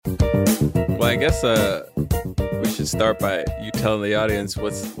guess we should start by you telling the audience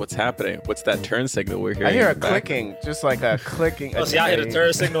what's happening. What's that turn signal we're hearing? I hear a clicking, just like a clicking. Oh, so y'all hear the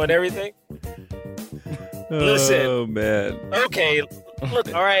turn signal and everything? Listen. Oh, man. Okay,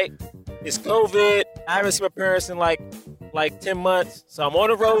 look, all right. It's COVID. I haven't seen my parents in like 10 months. So I'm on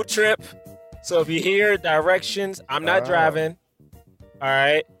a road trip. So if you hear directions, I'm not driving. All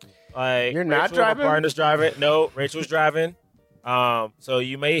right. Like, You're not Rachel, driving? My partner's driving. No, Rachel's driving. So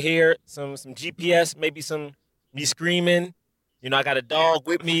you may hear some GPS, maybe some me screaming. You know, I got a dog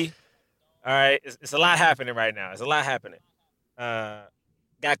with me. All right. It's a lot happening right now. It's a lot happening.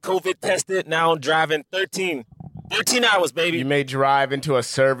 Got COVID tested. Now I'm driving 13 hours, baby. You may drive into a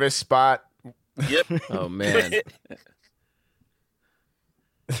service spot. Yep. Oh, man. It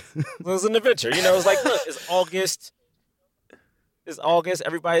was an adventure. You know, it's like, look, it's August.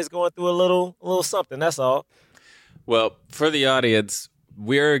 Everybody's going through a little something. That's all. Well, for the audience,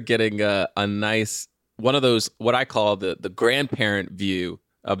 we're getting a nice, one of those, what I call the grandparent view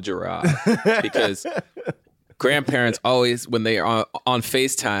of Gerard. Because grandparents always, when they are on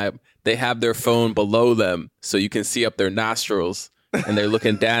FaceTime, they have their phone below them so you can see up their nostrils. And they're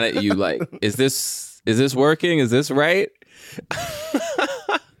looking down at you like, is this working? Is this right?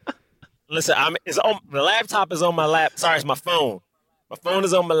 Listen, the laptop is on my lap. Sorry, it's my phone. My phone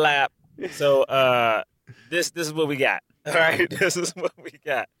is on my lap. So this is what we got. All right, this is what we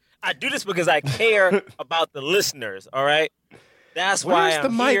got. I do this because I care about the listeners. All right, that's why Where's I'm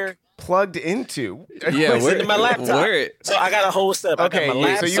the mic here. plugged into? Yeah, It's into my laptop. where- So I got a whole setup. I Okay, got my so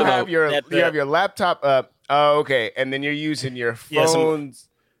laptop you have your at you have your laptop up. Oh, okay, and then you're using your Yeah, phones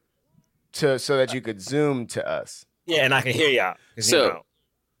so that you could zoom to us. yeah, and I can hear y'all. 'Cause, So-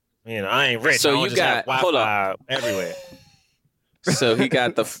 you know, I ain't rich. So I don't you just have got- hold Wi-Fi everywhere. So he's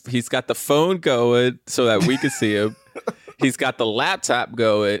got the phone going so that we can see him. He's got the laptop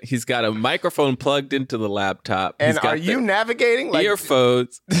going. He's got a microphone plugged into the laptop. And He's got are you the navigating? Like,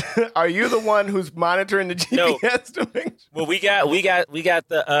 earphones? are you the one who's monitoring the No. GPS to make sure? Well, we got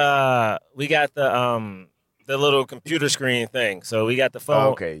the little computer screen thing. So we got the phone. Oh,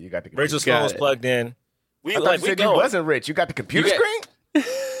 okay, you got the computer. Rachel's Got phone's it. plugged in. We I thought like you we said you going. wasn't rich. You got the computer You got- screen?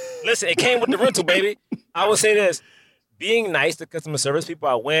 Listen, it came with the rental, baby. I will say this: being nice to customer service people,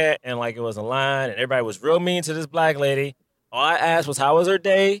 I went and like it was a line, and everybody was real mean to this black lady. All I asked was, "How was her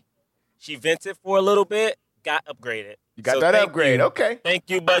day?" She vented for a little bit, got upgraded. You got So that thank upgrade. you. Okay. Thank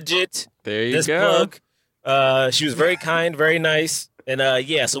you, budget. There you This go. plug. She was very kind, very nice, and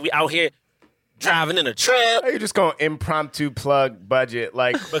yeah. So we out here driving in a truck. Are you just going to impromptu plug budget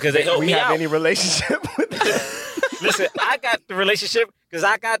like Because they helped we me have out. any relationship with it? Listen, I got the relationship because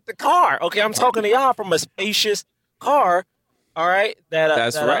I got the car. Okay, I'm talking to y'all from a spacious car. All right,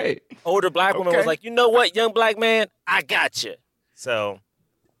 That's that, right. Older black woman Okay. was like, you know what, young black man, I got you. So,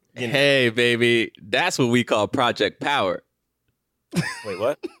 you know, Hey, baby, that's what we call Project Power. wait,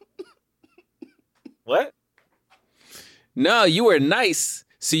 what? What? No, you were nice.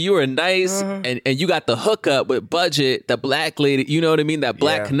 See, you were nice, and you got the hookup with budget, the black lady. You know what I mean? That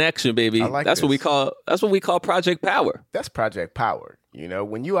black Yeah. connection, baby. I like That's what we this. call. That's what we call Project Power. That's Project Power. You know,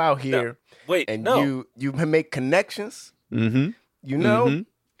 when you out here Wait, and no. you make connections, Mm-hmm. you know,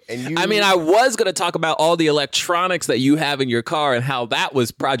 and you. I mean, I was going to talk about all the electronics that you have in your car and how that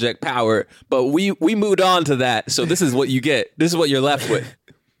was Project Power, but we moved on to that. So this is what you get. This is what you're left with.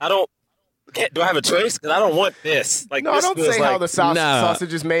 I don't. Do I have a choice? Because I don't want this. Like, no, this don't feels say how like, the Nah.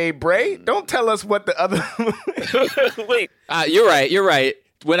 sausage is made, Bray. Don't tell us what the other. Wait, You're right. You're right.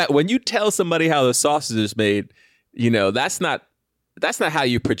 When you tell somebody how the sausage is made, you know that's not how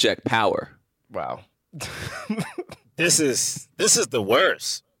you project power. Wow. this is the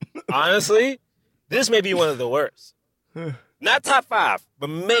worst. Honestly, this may be one of the worst. Not top 5, but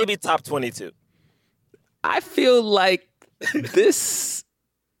maybe top 22. I feel like this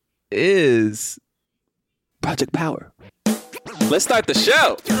is Project Power. Let's start the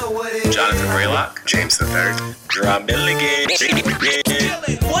show. Jonathan Raylock, James III, Drum Milligan.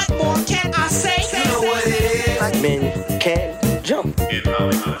 What more can I say? You know what it is. Black men can't jump. in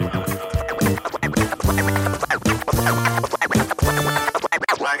Hollywood.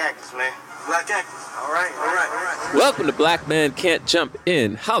 Black actors, man. Black actors. All right. Welcome to Black Man Can't Jump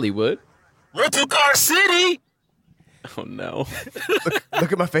in Hollywood. Rental Car City. Oh no.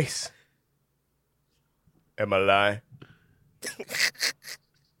 Look at my face. Am I lying?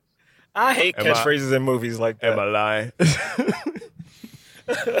 I hate Am I- catchphrases in movies like that. Am I lying?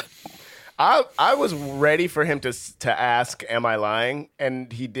 I was ready for him to ask, "Am I lying?"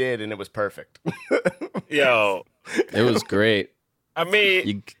 And he did, and it was perfect. Yo, It was great. I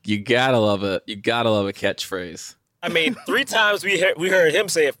mean, You gotta love it. You gotta love a catchphrase. 3 times we heard him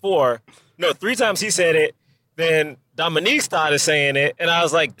say it 4. No, 3 times he said it. Then Dominique started saying it, and I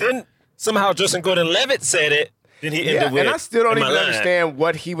was like, then somehow Joseph Gordon-Levitt said it. Then he ended with. And I still don't "Am I even lying?" understand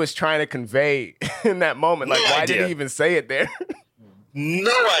what he was trying to convey in that moment. Like, No why did idea. he even say it there?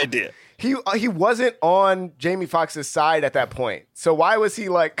 No idea. He wasn't on Jamie Foxx's side at that point. So why was he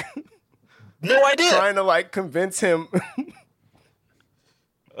like No idea. trying to like convince him?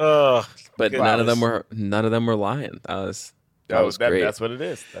 But Good. none of them were lying. That was great. That's what it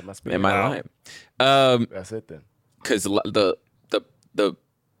is. That must be. Am I Wow. lying? That's it then. Because the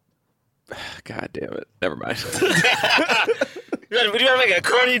God damn it. Never mind. You want to make a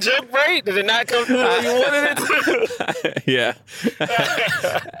corny joke, right? Did it not come through the way you wanted it to? Yeah.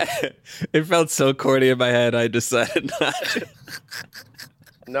 It felt so corny in my head. I decided not to.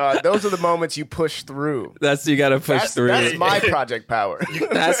 No, those are the moments you push through. You got to push through. That's my project power.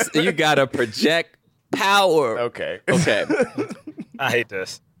 You got to project power. Okay. Okay. I hate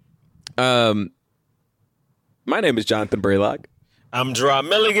this. My name is Jonathan Braylock. I'm Gerard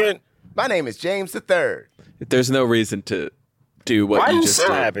Milligan. My name is James III. There's no reason to do what Why are you you just so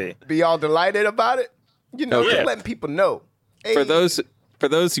did. happy? Be all delighted about it. You know, Okay. just letting people know. Hey, For those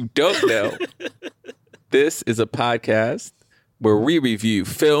who don't know, this is a podcast where we review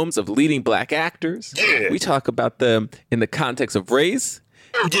films of leading black actors. Yeah. We talk about them in the context of race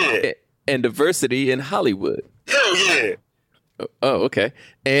Oh, yeah. and diversity in Hollywood. Hell yeah. Oh, okay.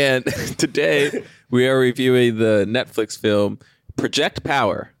 And today we are reviewing the Netflix film Project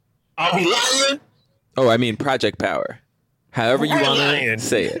Power. Are we lying? Oh, I mean Project Power. However you We're want lying. to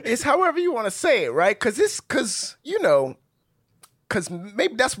say it. it's however you want to say it, right? Because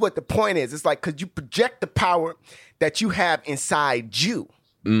maybe that's what the point is. It's like because you project the power that you have inside you.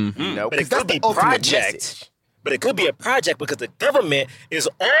 Mm-hmm. You know, But because it that's could the be ultimate project. message. But it could be a project because the government is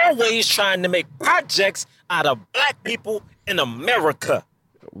always trying to make projects out of black people in America.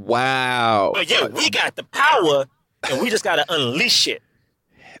 Wow. But yeah, we got the power and we just got to unleash it.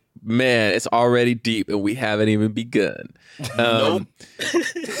 Man, it's already deep and we haven't even begun. Nope.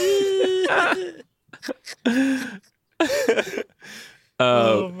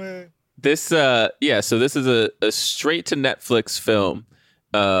 Man. This so this is a straight to Netflix film.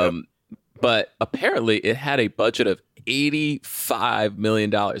 But apparently it had a budget of $85 million.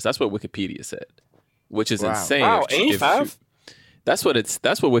 That's what Wikipedia said, which is insane. Wow, If you- 85? That's what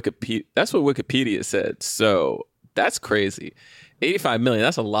Wikipedia said. So that's crazy. 85 million,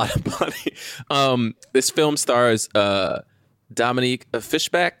 that's a lot of money. This film stars Dominique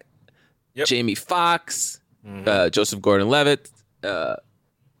Fishback, Yep. Jamie Foxx, Joseph Gordon-Levitt.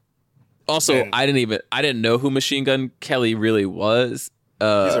 Also, And- I didn't know who Machine Gun Kelly really was. He's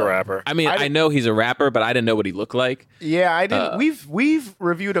a rapper. I mean, I know he's a rapper, but I didn't know what he looked like. Yeah, I didn't. We've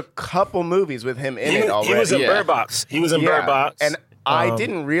reviewed a couple movies with him in it already. He was in Yeah. Bird Box. He was in Bird Box. And I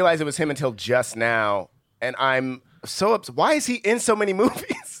didn't realize it was him until just now. And I'm so upset. Why is he in so many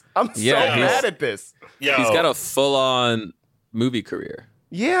movies? I'm so Yeah, he's- mad at this. Yo, He's got a full-on movie career.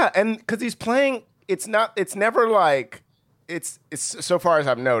 Yeah, and because he's playing, it's never like, it's so far as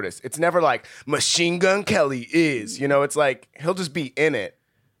I've noticed, it's never like Machine Gun Kelly is, it's like, he'll just be in it.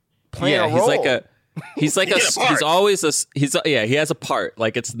 Playing a He's role. he's like He did a part. he's always he has a part.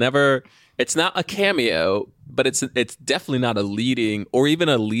 Like it's not a cameo, but it's definitely not a leading or even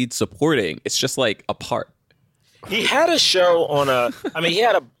a lead supporting. It's just like a part. he had a show on he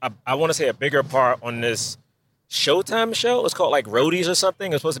had I want to say a bigger part on this Showtime show. It was called like Roadies or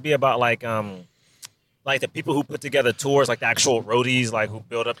something. It was supposed to be about like the people who put together tours, like the actual roadies, like who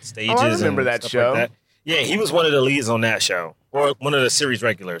build up the stages. Oh, I remember and that stuff show. Like that. Yeah, he was one of the leads on that show, or one of the series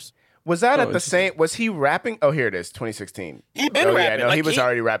regulars. Was that at the it's- same, was he rapping? Oh, here it is, 2016. He been Oh, yeah, rapping. no, like, he was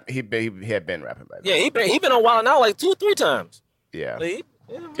already rapping. He had been rapping by then. Yeah, he been on Wild 'N Out like 2 or 3 times. Yeah. Like,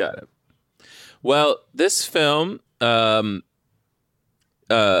 Got it. Well, this film,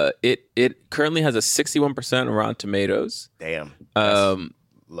 it currently has a 61% on Rotten Tomatoes. Damn.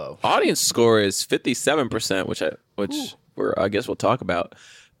 Low. Audience score is 57%, which I guess we'll talk about.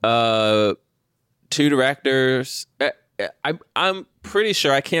 2 directors. I'm pretty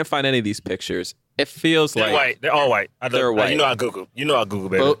sure I can't find any of these pictures. It feels they're like white. They're all white. They're white. You know I Google,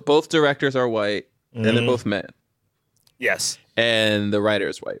 baby. both directors are white, and they're both men, Yes. and the writer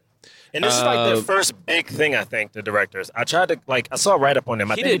is white. And this is like their first big thing, I think, the directors. I tried to, I saw a write-up on them.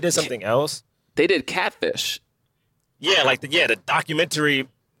 I think they did something else. They did Catfish. Yeah, the documentary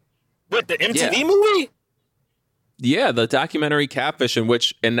with the MTV Yeah. movie. Yeah, the documentary Catfish,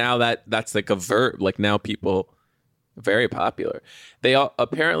 and now that's like a verb. Like now people very popular. They all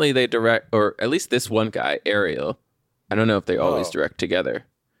apparently they direct, or at least this one guy, Ariel. I don't know if they always direct together.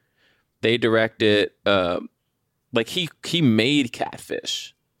 They directed like he made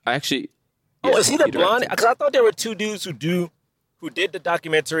Catfish. Oh, is he the he blonde? directed. Because I thought there were two dudes who did the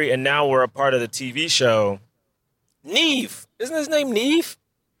documentary and now were a part of the TV show. Neve, isn't his name Neve?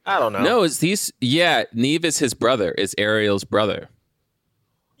 I don't know. No, Neve is his brother, is Ariel's brother.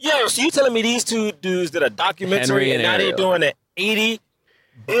 Yo, so you telling me these two dudes did a documentary Henry and and now they're Ariel. doing an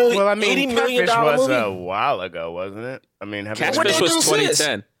Well, I mean, $80 million Catfish was movie? a while ago, wasn't it? I mean, What Catfish they was do since?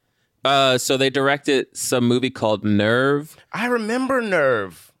 2010. So they directed some movie called Nerve, I remember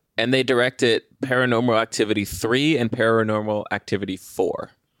Nerve. and they directed Paranormal Activity 3 and Paranormal Activity 4.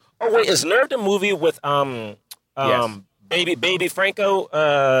 Oh wait, is Nerve the movie with Yes. baby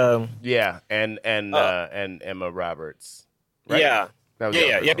Franco? Yeah, and Emma Roberts. Right? Yeah. That was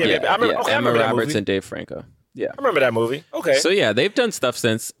Yeah. I remember, okay, I Emma remember that Roberts movie. and Dave Franco. Yeah. I remember that movie. Okay. So yeah, they've done stuff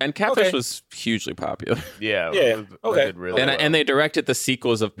since, and Catfish Okay. was hugely popular. Yeah. Yeah, it okay. did really And well. and they directed the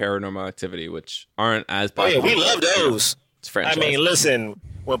sequels of Paranormal Activity, which aren't as Oh yeah, popular. we love those. It's franchise. I mean, listen,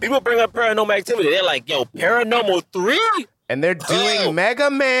 when people bring up Paranormal Activity, they're like, "Yo, Paranormal 3?" And they're doing Oh.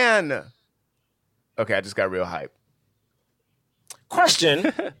 Mega Man. Okay, I just got real hype.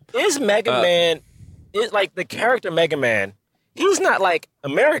 Question: is Mega Man is like the character Mega Man? He's not like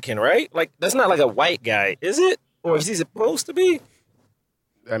American, right? Like that's not like a white guy, is it? Or is he supposed to be?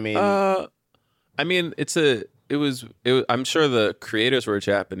 I mean, I mean, I'm sure the creators were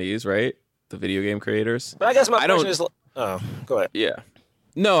Japanese, right? The video game creators. But I guess my I don't- question is, oh, go ahead. Yeah.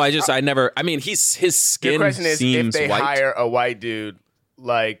 No, I mean, his skin your question is if seems they white. hire a white dude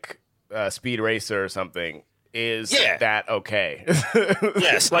like Speed Racer or something, is Yeah. that okay?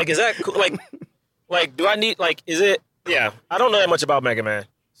 Yes, like is that cool? Like do I need like is it? Yeah, I don't know that much about Mega Man,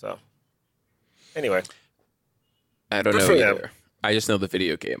 so anyway. I don't Good know for them. either. I just know the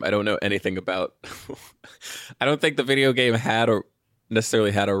video game. I don't know anything about. I don't think the video game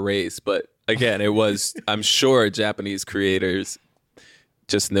necessarily had a race, but again, it was. I'm sure Japanese creators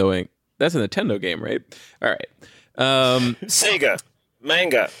just knowing that's a Nintendo game, right? All right. Sega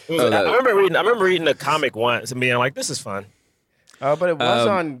manga. Oh, I remember reading a comic once and being like, "This is fun." Oh, but it was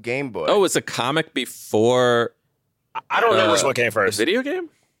on Game Boy. Oh, it's a comic before I don't know which Uh, one came the first. video game.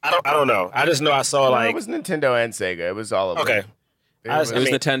 I don't know. I just know I saw No, like it was Nintendo and Sega. It was all of okay. them. It was I mean-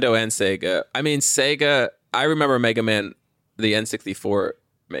 Nintendo and Sega. I mean, Sega. I remember Mega Man, the N64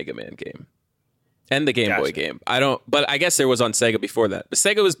 Mega Man game, and the Game Boy Gotcha. game. I don't, but I guess there was on Sega before that. But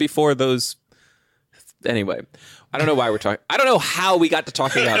Sega was before those. Anyway, I don't know why we're talking. I don't know how we got to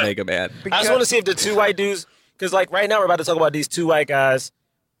talking about Mega Man. I just want to see if the two white dudes, because like right now we're about to talk about these two white guys,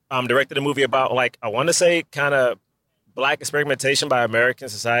 directed a movie about like I want to say kind of black experimentation by American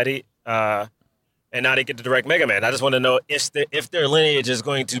society, and now they get to direct Mega Man. I just want to know if their lineage is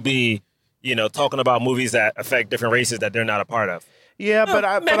going to be, talking about movies that affect different races that they're not a part of. Yeah,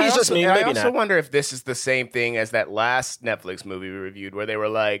 but maybe I it's just also, me, I maybe also not. wonder if this is the same thing as that last Netflix movie we reviewed, where they were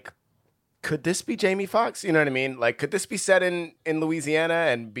like, "Could this be Jamie Foxx?" You know what I mean? Like, could this be set in Louisiana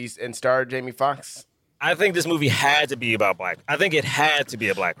and star Jamie Foxx? I think this movie had to be about black. I think it had to be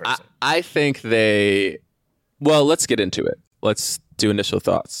a black person. I think they. Well, let's get into it. Let's do initial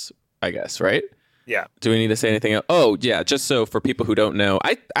thoughts. I guess, right? Yeah. Do we need to say anything else? Oh, yeah. Just so for people who don't know,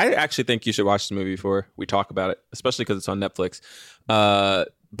 I actually think you should watch the movie before we talk about it, especially because it's on Netflix.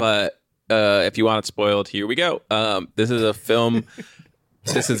 But if you want it spoiled, here we go. This is a film.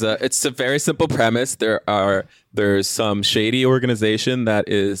 It's a very simple premise. There's some shady organization that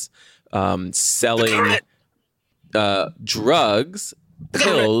is selling drugs,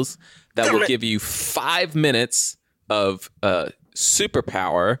 pills that will give you 5 minutes of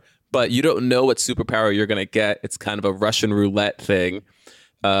superpower, but you don't know what superpower you're going to get. It's kind of a Russian roulette thing.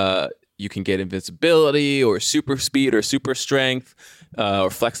 You can get invisibility or super speed or super strength or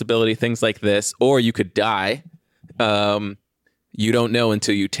flexibility, things like this, or you could die. You don't know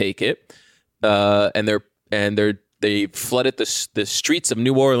until you take it. And they flooded the streets of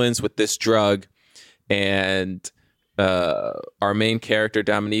New Orleans with this drug. And our main character,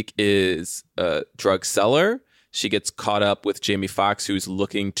 Dominique, is a drug seller. She gets caught up with Jamie Foxx, who's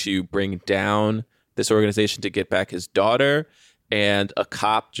looking to bring down this organization to get back his daughter, and a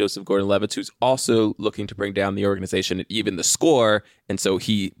cop, Joseph Gordon-Levitt, who's also looking to bring down the organization and even the score. And so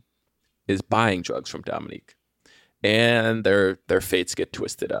he is buying drugs from Dominique. And their fates get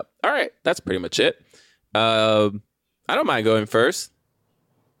twisted up. All right, that's pretty much it. I don't mind going first.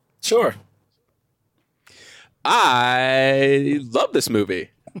 Sure. I love this movie.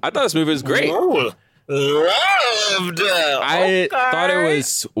 I thought this movie was great. Ooh, loved. I thought it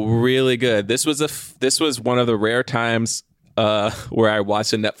was really good. This was one of the rare times where I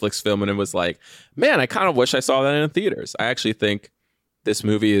watched a Netflix film and it was like, man, I kind of wish I saw that in theaters. I actually think this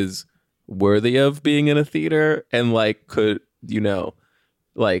movie is worthy of being in a theater and like could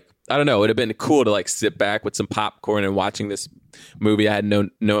like, I don't know, it would have been cool to like sit back with some popcorn and watching this movie I had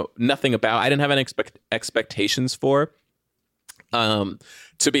nothing about. I didn't have any expectations for.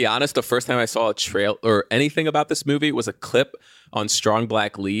 To be honest, the first time I saw a trail or anything about this movie was a clip on Strong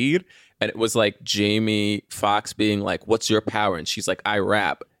Black Lead, and it was like Jamie Foxx being like, "What's your power?" And she's like, "I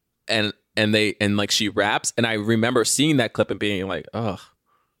rap," and like she raps, and I remember seeing that clip and being like, "Oh."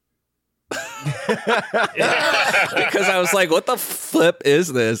 Because I was like, what the flip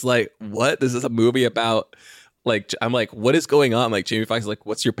is this? Like, what? This is a movie about, like, I'm like, what is going on? Like, Jamie Foxx is like,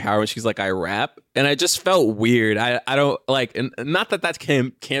 what's your power? And she's like, I rap. And I just felt weird. I don't like, and not that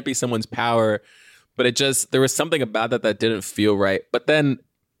can't be someone's power, but it just, there was something about that didn't feel right. But then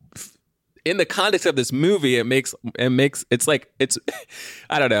in the context of this movie, it's like, it's,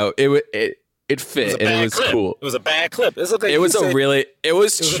 I don't know. It fit and it was cool. It was a bad clip. It was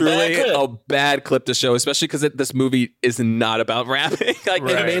truly a bad clip to show, especially because this movie is not about rapping. Like,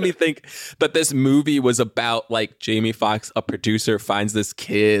 It made me think that this movie was about like Jamie Foxx, a producer, finds this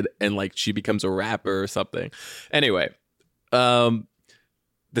kid and like she becomes a rapper or something. Anyway,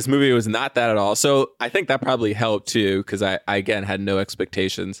 this movie was not that at all. So I think that probably helped too, because I again had no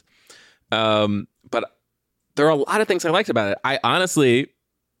expectations. But there are a lot of things I liked about it. I honestly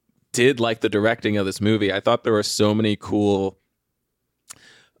did like the directing of this movie. I thought there were so many cool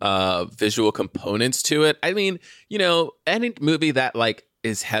visual components to it. I mean, you know, any movie that like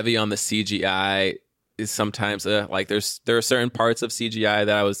is heavy on the CGI is sometimes like there are certain parts of CGI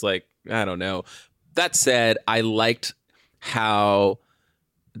that I was like, I don't know. That said, I liked how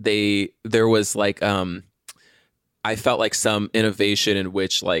there was like I felt like some innovation in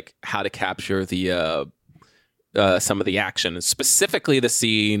which like how to capture the some of the action, specifically the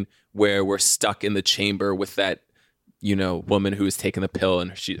scene where we're stuck in the chamber with that, you know, woman who is taking the pill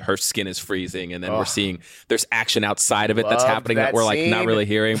and her skin is freezing, and then we're seeing there's action outside of it that's happening that we're like not really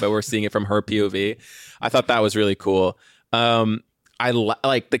hearing, but we're seeing it from her POV. I thought that was really cool. I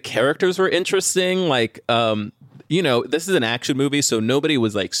like the characters were interesting. Like, you know, this is an action movie, so nobody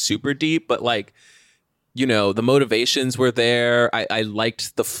was like super deep, but like, you know, the motivations were there. I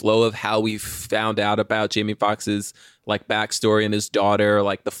liked the flow of how we found out about Jamie Foxx's like backstory and his daughter,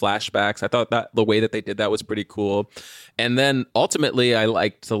 like the flashbacks. I thought that the way that they did that was pretty cool. And then ultimately I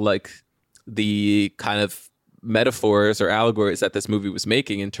liked the kind of metaphors or allegories that this movie was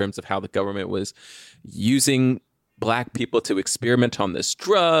making in terms of how the government was using Black people to experiment on this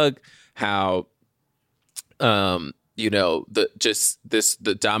drug, how you know,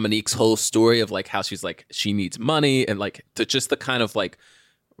 the Dominique's whole story of like how she's like she needs money, and like just the kind of like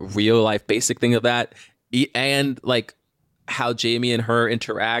real life basic thing of that, and like how Jamie and her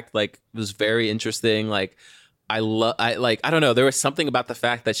interact like was very interesting. Like I don't know, there was something about the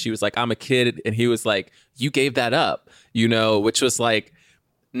fact that she was like, I'm a kid, and he was like, you gave that up, you know, which was like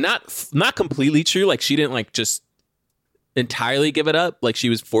not completely true. Like she didn't like just entirely give it up, like she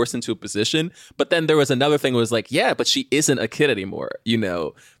was forced into a position. But then there was another thing was like, yeah, but she isn't a kid anymore, you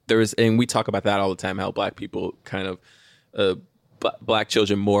know. And we talk about that all the time, how Black people kind of Black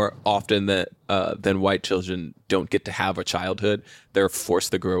children more often than white children don't get to have a childhood. They're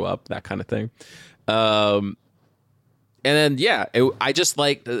forced to grow up, that kind of thing. And then yeah, I just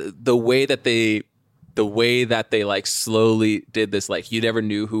like the way that they like slowly did this, like you never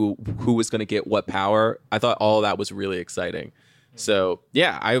knew who was going to get what power. I thought all that was really exciting. So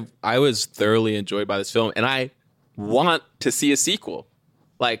yeah, I was thoroughly enjoyed by this film, and I want to see a sequel.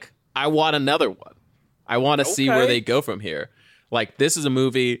 Like I want another one. I want to see where they go from here. Like this is a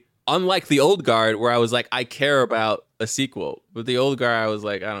movie, unlike The Old Guard, where I was like, I care about a sequel. With The Old Guard, I was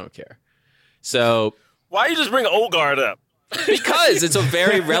like, I don't care. So why you just bring Old Guard up? Because it's a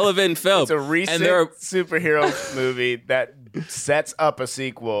very relevant film. It's a recent superhero movie that sets up a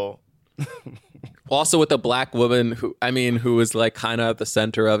sequel. Also with a Black woman who was like kind of at the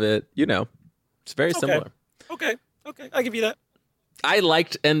center of it. You know, it's very similar. Okay, I'll give you that. I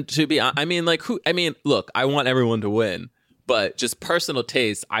liked, and to be, look, I want everyone to win, but just personal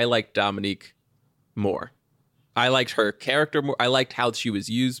taste, I liked Dominique more. I liked her character more. I liked how she was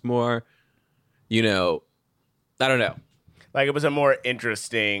used more. You know, I don't know. Like it was a more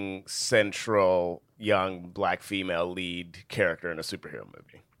interesting central young Black female lead character in a superhero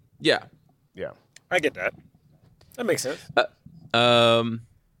movie. Yeah. I get that. That makes sense.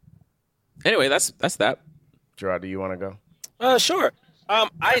 Anyway, that's that. Gerard, do you want to go? Sure.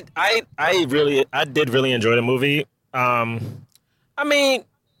 I did really enjoy the movie. I mean,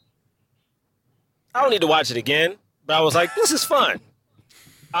 I don't need to watch it again, but I was like, this is fun.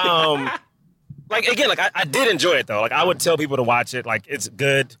 Like again, like I did enjoy it though. Like I would tell people to watch it. Like it's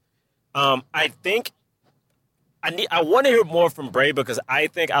good. I think I want to hear more from Bray because I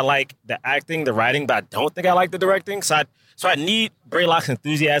think I like the acting, the writing, but I don't think I like the directing. So I need Braylock's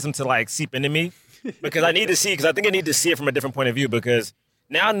enthusiasm to like seep into me because I need to see because I think I need to see it from a different point of view because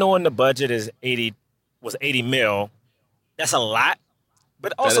now knowing the budget was 80 mil, that's a lot,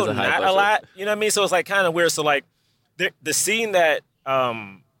 but also is a high not a budget. lot. You know what I mean? So it's like kind of weird. So like the scene that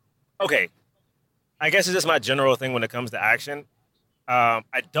okay, I guess it's just my general thing when it comes to action. I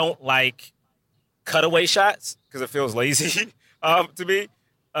don't like cutaway shots because it feels lazy to me.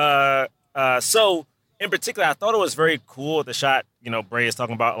 So in particular, I thought it was very cool the shot, Bray is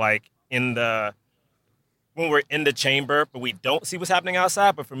talking about like when we're in the chamber, but we don't see what's happening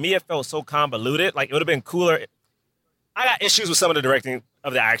outside. But for me, it felt so convoluted. Like it would have been cooler. I got issues with some of the directing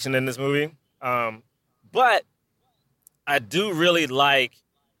of the action in this movie. But I do really like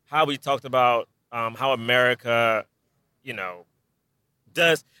how we talked about how America,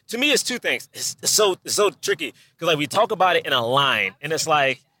 does. To me, it's two things. It's so tricky because like we talk about it in a line, and it's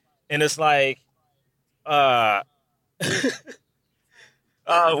like, we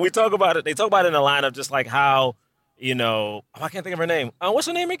talk about it. They talk about it in a line of just like how, I can't think of her name. What's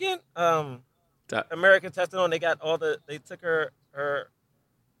her name again? American tested on. They got they took her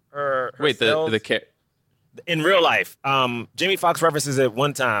Wait, cells. In real life. Jamie Foxx references it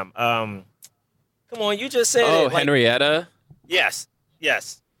one time. Come on, you just said it. Like, Henrietta. Yes.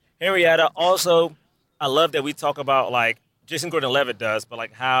 Henrietta. Also, I love that we talk about like Jason Gordon-Levitt does, but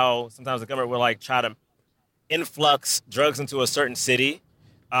like how sometimes the government will like try to influx drugs into a certain city.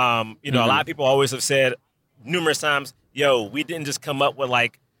 A lot of people always have said numerous times, "Yo, we didn't just come up with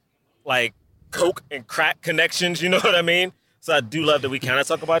like coke and crack connections." You know what I mean? So I do love that we kind of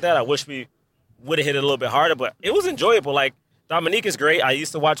talk about that. I wish we would have hit it a little bit harder, but it was enjoyable. Like Dominique is great. I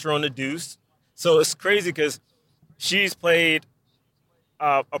used to watch her on The Deuce, so it's crazy because she's played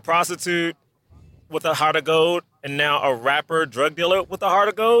a prostitute with a heart of gold and now a rapper drug dealer with a heart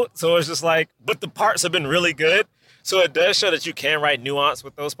of gold. So it's just like, but the parts have been really good. So it does show that you can write nuance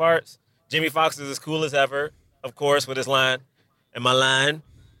with those parts. Jamie Foxx is as cool as ever, of course, with his line, and my line.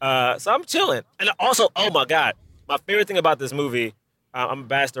 So I'm chilling. And also, oh my God, my favorite thing about this movie, I'm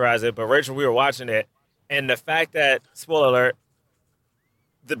bastardize it, but Rachel, we were watching it, and the fact that, spoiler alert,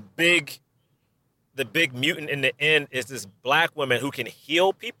 the big mutant in the end is this black woman who can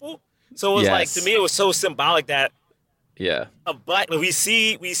heal people. So it was like, to me, it was so symbolic that a black, we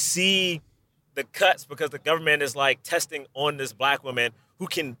see the cuts because the government is like testing on this black woman who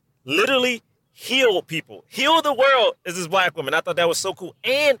can literally heal people. Heal the world is this black woman. I thought that was so cool.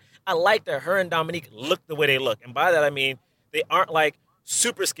 And I like that her and Dominique look the way they look. And by that, I mean, they aren't like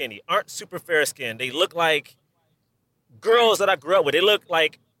super skinny, aren't super fair skinned. They look like girls that I grew up with. They look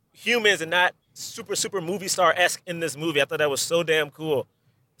like humans and not super movie star-esque in this movie. I thought that was so damn cool.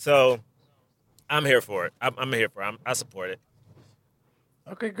 So I'm here for it. I'm here for it. I support it.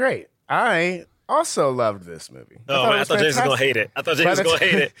 Okay, great. I also loved this movie. Oh, man, I thought Jason was going to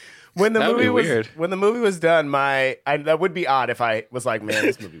hate it. When the That'd movie be was weird. when the movie was done, that would be odd if I was like, man,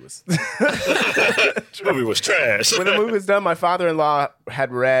 this movie was This movie was trash. when the movie was done, my father-in-law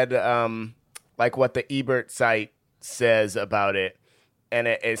had read like what the Ebert site says about it, and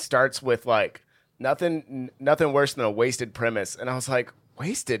it starts with like nothing worse than a wasted premise, and I was like,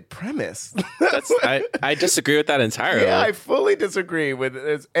 wasted premise? I disagree with that entirely. Yeah, I fully disagree with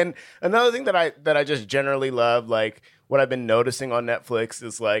this. And another thing that I just generally love, like what I've been noticing on Netflix,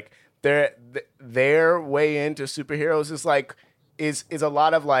 is like their way into superheroes is a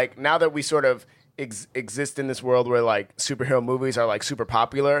lot of like, now that we sort of exist in this world where like superhero movies are like super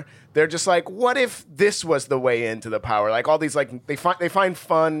popular, they're just like, what if this was the way into the power? Like all these, like they find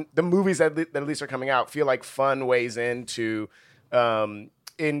fun. The movies that at least are coming out feel like fun ways into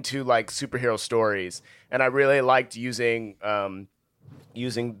like superhero stories, and I really liked using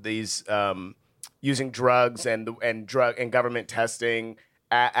these using drugs and government testing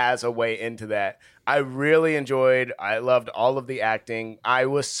as a way into that. I really enjoyed. I loved all of the acting. I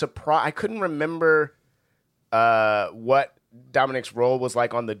was surprised. I couldn't remember what Dominique's role was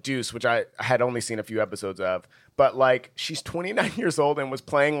like on The Deuce, which I had only seen a few episodes of. But like, she's 29 years old and was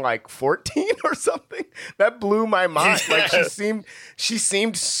playing like 14 or something. That blew my mind. Like she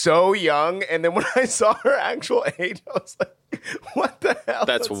seemed so young. And then when I saw her actual age, I was like, what the hell?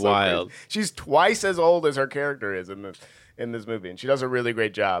 That's so wild. crazy. She's twice as old as her character is in this movie, and she does a really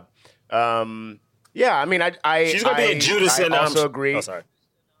great job. Yeah, I mean, she's gonna be in Judas, I and also agree. Oh, sorry.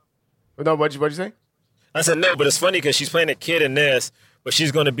 No, what'd you say? I said no, but it's funny because she's playing a kid in this, but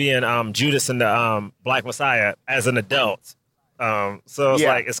she's going to be in Judas and the Black Messiah as an adult. So it's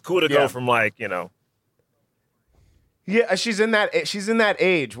like, it's cool to go from like, Yeah, she's in that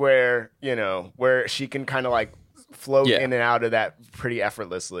age where, where she can kind of like float Yeah. in and out of that pretty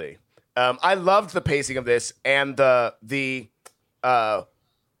effortlessly. I loved the pacing of this and the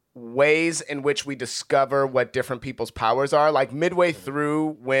ways in which we discover what different people's powers are. Like midway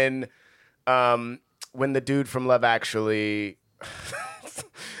through, when the dude from Love Actually,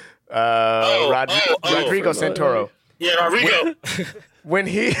 Rodrigo Santoro. Yeah, Rodrigo. When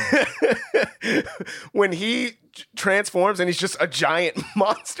he transforms and he's just a giant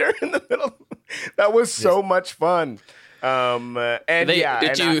monster in the middle, that was so much fun.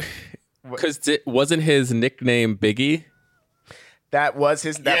 Because it wasn't his nickname Biggie. That was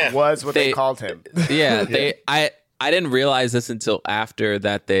what they called him. Yeah, I didn't realize this until after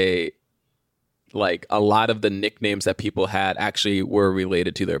that they, like, a lot of the nicknames that people had actually were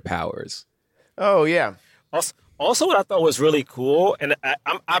related to their powers. Oh yeah. Also, what I thought was really cool, and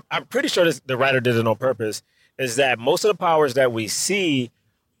I'm pretty sure the writer did it on purpose, is that most of the powers that we see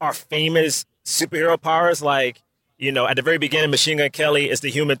are famous superhero powers. Like, you know, at the very beginning, Machine Gun Kelly is the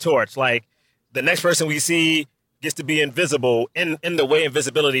Human Torch. Like, the next person we see gets to be invisible in the way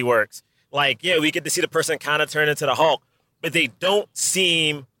invisibility works. Like, yeah, we get to see the person kind of turn into the Hulk, but they don't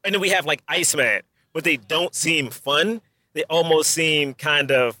seem. And then we have like Iceman, but they don't seem fun. They almost seem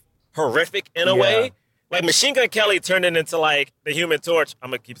kind of horrific in a way. Like Machine Gun Kelly turning into like the Human Torch. I'm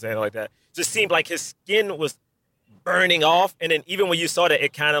gonna keep saying it like that. Just seemed like his skin was burning off, and then even when you saw that,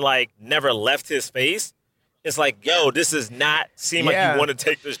 it kind of like never left his face. It's like, yo, this does not seem like you want to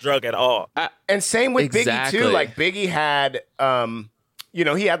take this drug at all. And same with Biggie too. Like Biggie had,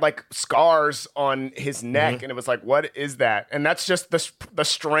 he had like scars on his neck, and it was like, what is that? And that's just the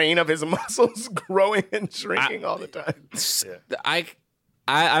strain of his muscles growing and shrinking all the time.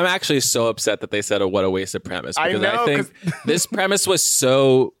 I'm actually so upset that they said, what a waste of premise. Because I know, I think this premise was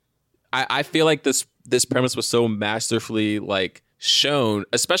so... I feel like this premise was so masterfully, like, shown,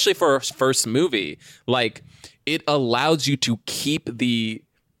 especially for a first movie. Like, it allows you to keep the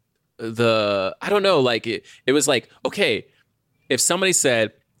I don't know, like, it was like, okay, if somebody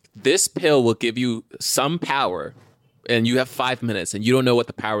said, this pill will give you some power, and you have 5 minutes, and you don't know what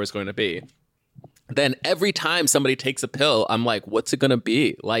the power is going to be, then every time somebody takes a pill, I'm like, what's it going to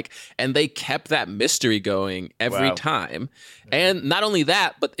be? Like, and they kept that mystery going every time. And not only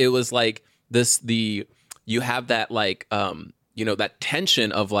that, but it was like you have that like, that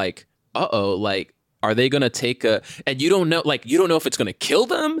tension of like, like, are they going to take and you don't know if it's going to kill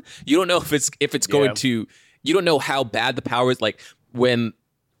them. You don't know if it's going to, you don't know how bad the power is. Like when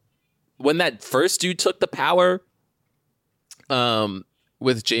that first dude took the power,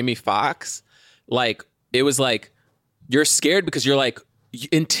 with Jamie Foxx, like, it was like, you're scared because you're like,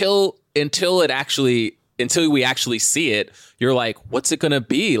 until we actually see it, you're like, what's it going to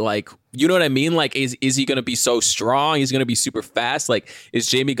be? Like, you know what I mean? Like, is he going to be so strong? He's going to be super fast. Like, is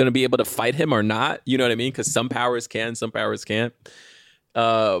Jamie going to be able to fight him or not? You know what I mean? Because some powers can, some powers can't.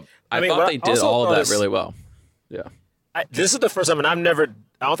 I thought they did all of that really well. Yeah. This is the first time, and I don't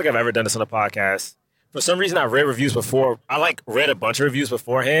think I've ever done this on a podcast. For some reason, I read reviews before. I read a bunch of reviews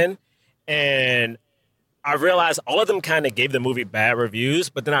beforehand. And I realized all of them kind of gave the movie bad reviews,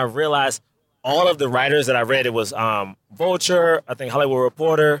 but then I realized all of the writers that I read, it was Vulture, I think Hollywood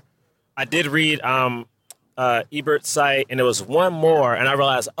Reporter. I did read Ebert's site, and there was one more, and I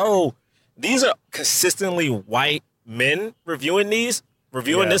realized, these are consistently white men reviewing this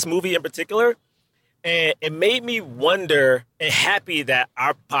movie in particular. And it made me wonder and happy that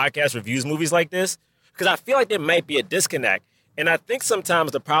our podcast reviews movies like this, because I feel like there might be a disconnect. And I think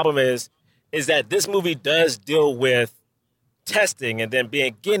sometimes the problem is that this movie does deal with testing and then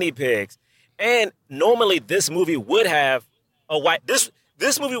being guinea pigs. And normally this movie would have this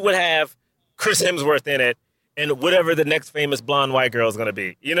movie would have Chris Hemsworth in it and whatever the next famous blonde white girl is going to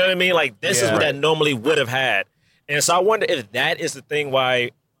be. You know what I mean? Like, this is what that normally would have had. And so I wonder if that is the thing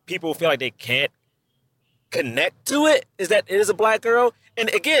why people feel like they can't connect to it, is that it is a black girl. And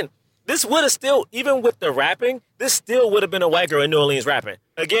again, this would have still, even with the rapping, this still would have been a white girl in New Orleans rapping.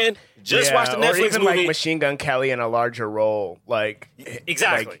 Again, watch the Netflix or even movie. Like Machine Gun Kelly in a larger role. Like,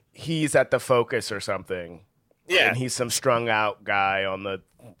 exactly. Like he's at the Focus or something. Yeah. And he's some strung out guy on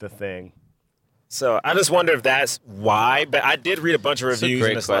the thing. So I just wonder if that's why. But I did read a bunch of reviews. That's a great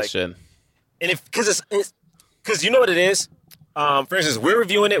and it's question. Like, and because you know what it is? For instance, we're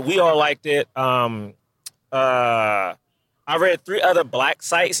reviewing it. We all liked it. I read 3 other black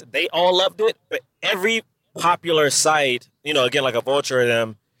sites. They all loved it, but every popular site, again, like a Vulture of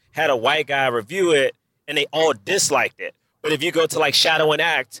them, had a white guy review it, and they all disliked it. But if you go to like Shadow and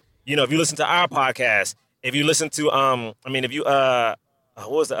Act, if you listen to our podcast, if you listen to, what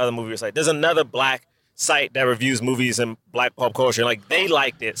was the other movie site? There's another black site that reviews movies and black pop culture. Like they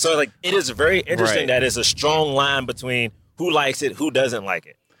liked it. So like it is very interesting Right. that it's a strong line between who likes it, who doesn't like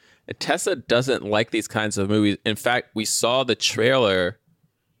it. Tessa doesn't like these kinds of movies. In fact, we saw the trailer.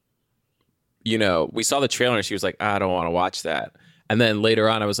 We saw the trailer and she was like, I don't want to watch that. And then later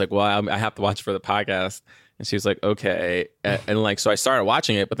on, I was like, well, I have to watch for the podcast. And she was like, okay. And like, so I started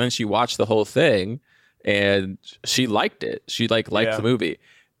watching it, but then she watched the whole thing and she liked it. She liked Yeah. the movie.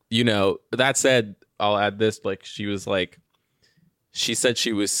 That said, I'll add this, like, she said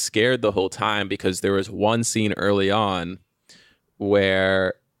she was scared the whole time because there was one scene early on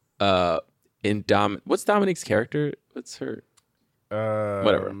where what's Dominique's character? What's her?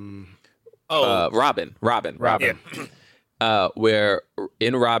 Whatever. Robin. Where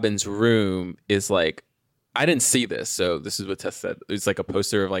in Robin's room is like, I didn't see this, so this is what Tess said. It's like a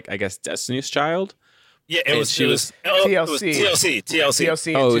poster of like, I guess, Destiny's Child. Yeah, And it was TLC.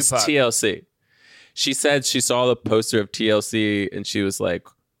 TLC. Oh, Tupac. it's TLC. She said she saw the poster of TLC and she was like,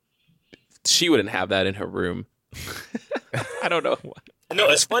 she wouldn't have that in her room. I don't know why. No,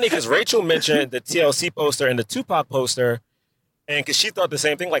 it's funny because Rachel mentioned the TLC poster and the Tupac poster, and because she thought the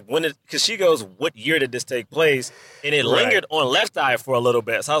same thing. Like because she goes, "What year did this take place?" And it lingered on Left Eye for a little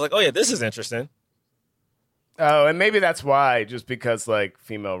bit. So I was like, "Oh yeah, this is interesting." Oh, and maybe that's why, just because like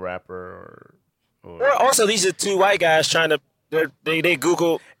female rapper Or also, these are two white guys trying to they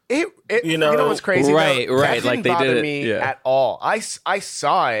Google. It You you know, know what's crazy? right, though? right, That like didn't they bother did it, me yeah. at all. I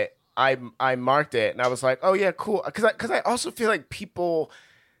saw it. I marked it and I was like, oh yeah, cool. Because I also feel like people.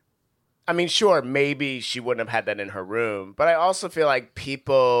 I mean, sure, maybe she wouldn't have had that in her room, but I also feel like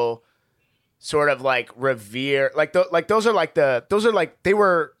people sort of like revere those are like they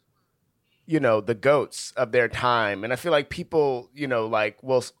were, the goats of their time, and I feel like people, like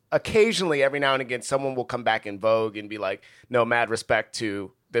will occasionally, every now and again, someone will come back in vogue and be like, no, mad respect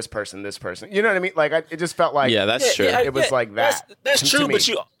to this person, you know what I mean? Like it just felt like Yeah, that's true. it was like that. That's to true, me.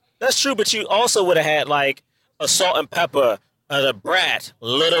 but you also would have had like a Salt and Pepper, the Brat,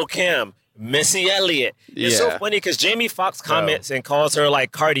 Little Kim, Missy Elliott. It's so Yeah. funny because Jamie Foxx comments and calls her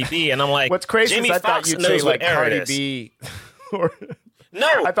like Cardi B, and I'm like, What's crazy Jamie is I thought Foxx you'd say knows what like era it Cardi is. B. Or, No,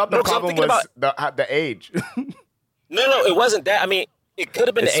 I thought the no, 'cause I'm problem thinking was about- the age. No, it wasn't that. I mean, it could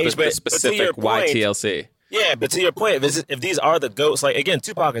have been It's the age, but to your specific. Why point, TLC? yeah, but to your point, if these are the goats, like again,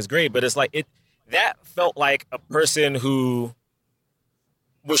 Tupac is great, but it's like that felt like a person who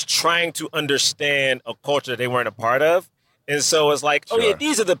was trying to understand a culture they weren't a part of, and so it's like, oh yeah, Sure.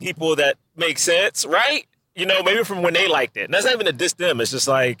 these are the people that make sense, right? Maybe from when they liked it. And that's not even a diss them. It's just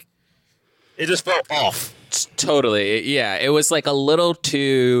like it just felt off. Totally. Yeah. It was like a little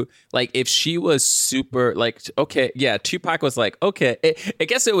too, like, if she was super, like, okay, yeah, Tupac was like, okay. I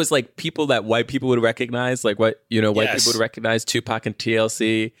guess it was like people that white people would recognize, like white Yes. people would recognize Tupac and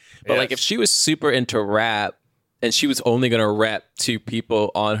TLC. But like, Yes. if she was super into rap and she was only going to rap to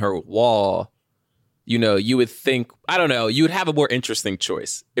people on her wall, you would think, I don't know, you would have a more interesting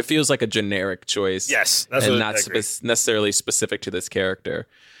choice. It feels like a generic choice. Yes, that's and what not I agree. necessarily specific to this character.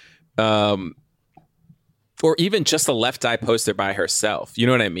 Or even just a Left Eye poster by herself. You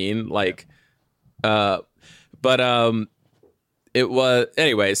know what I mean? Like, it was,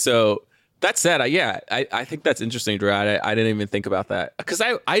 anyway, so that said, I think that's interesting, Drew. I didn't even think about that. Because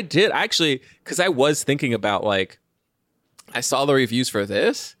I did actually, because I was thinking about, like, I saw the reviews for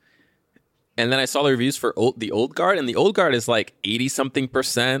this, and then I saw the reviews for the Old Guard, and the Old Guard is like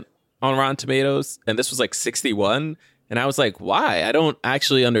 80-something% on Rotten Tomatoes, and this was like 61%. And I was like, why? I don't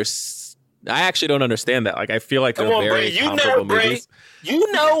actually understand. I actually don't understand that. Like, I feel like Come they're on, very Bray. You know comparable it, Bray. movies.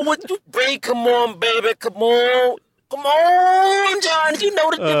 You know what you Bray. Come on, baby. Come on. Come on, John. You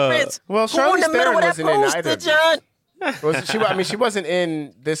know the difference. well, Who in Charlize the middle Theron of that wasn't in poster, either. John? She wasn't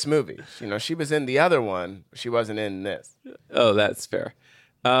in this movie. She was in the other one. She wasn't in this. Oh, that's fair.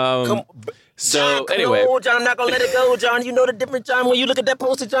 Come, So, John, come anyway. on, John. I'm not gonna let it go, John. You know the difference, John. When you look at that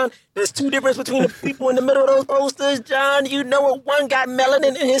poster, John, there's two differences between the people in the middle of those posters, John. You know what? One got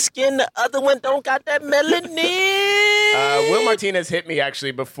melanin in his skin, the other one don't got that melanin. Will Martinez hit me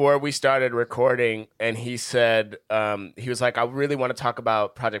actually before we started recording, and he said, he was like, I really want to talk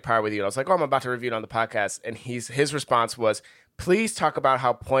about Project Power with you. And I was like, oh, I'm about to review it on the podcast. And his response was, please talk about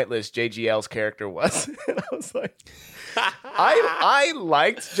how pointless JGL's character was. And I was like, I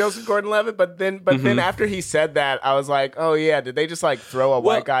liked Joseph Gordon-Levitt, but then after he said that, I was like, oh yeah, did they just like throw a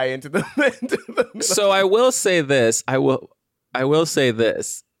white guy into the middle? So I will say this. I will say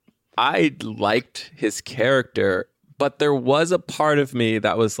this. I liked his character, but there was a part of me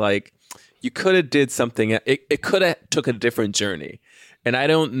that was like, you could have did something. It could have took a different journey. And I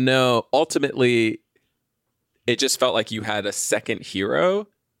don't know. Ultimately, it just felt like you had a second hero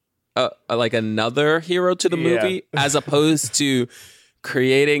like another hero to the movie, as opposed to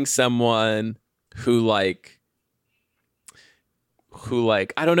creating someone who like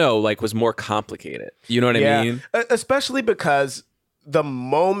I don't know, like was more complicated. You know what I mean? Especially because the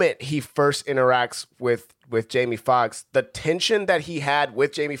moment he first interacts with Jamie Foxx, the tension that he had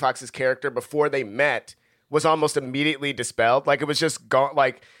with Jamie Foxx's character before they met was almost immediately dispelled. Like it was just gone.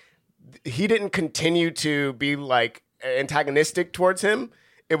 Like he didn't continue to be like antagonistic towards him.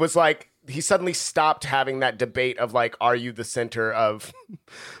 It was like he suddenly stopped having that debate of like, are you the center of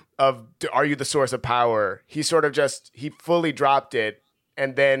are you the source of power? He sort of he fully dropped it,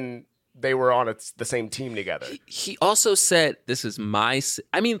 and then they were on the same team together. He also said, "This is my."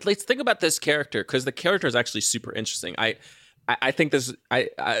 I mean, let's think about this character, because the character is actually super interesting. I think this.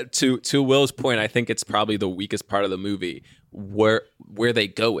 To Will's point, I think it's probably the weakest part of the movie where they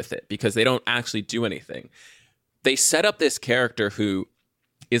go with it, because they don't actually do anything. They set up this character who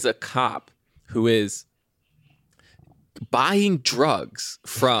is a cop who is buying drugs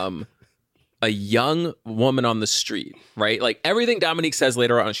from a young woman on the street, right? Like everything Dominique says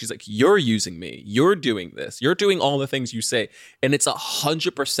later on, she's like, you're using me. You're doing this. You're doing all the things you say. And it's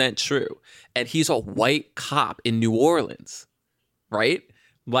 100% true. And he's a white cop in New Orleans, right?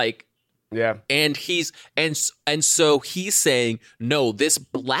 Like, yeah. And so he's saying, no, this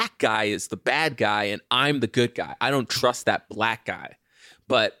black guy is the bad guy and I'm the good guy. I don't trust that black guy.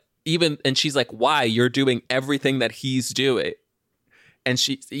 And she's like, why? You're doing everything that he's doing. And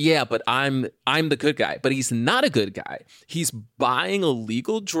but I'm the good guy. But he's not a good guy. He's buying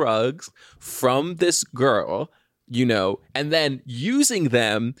illegal drugs from this girl, and then using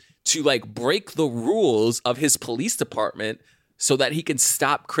them to like break the rules of his police department so that he can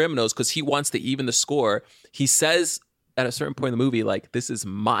stop criminals, because he wants to even the score. He says at a certain point in the movie, like, this is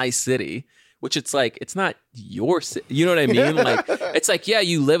my city, which it's like, it's not your city. You know what I mean? Like, it's like, yeah,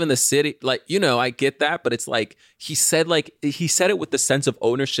 you live in the city. Like, I get that. But it's like, he said it with the sense of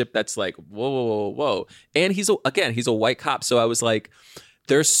ownership that's like, whoa, whoa, whoa, whoa. And he's a white cop. So I was like,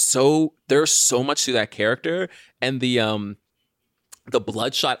 there's so much to that character. And the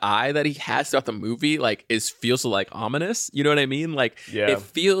bloodshot eye that he has throughout the movie, like, feels like ominous. You know what I mean? Like, yeah.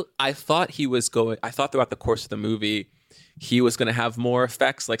 I thought throughout the course of the movie, he was going to have more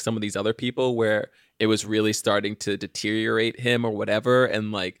effects like some of these other people, where it was really starting to deteriorate him or whatever.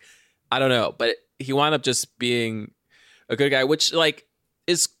 And like, I don't know, but he wound up just being a good guy, which like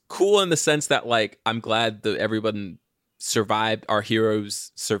is cool in the sense that like, I'm glad that everyone survived. Our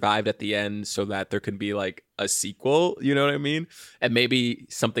heroes survived at the end so that there can be like a sequel, you know what I mean? And maybe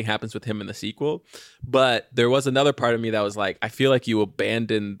something happens with him in the sequel. But there was another part of me that was like, I feel like you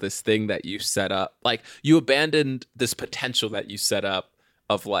abandoned this thing that you set up. Like, you abandoned this potential that you set up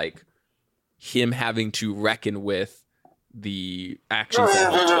of like him having to reckon with the actions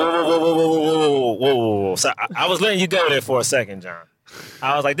that he took. Whoa. So I was letting you go there for a second, John.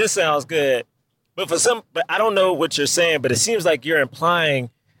 I was like, this sounds good. But I don't know what you're saying, but it seems like you're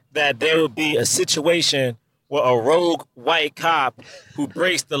implying that there would be a situation where a rogue white cop who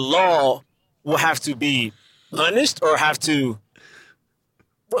breaks the law will have to be punished, or have to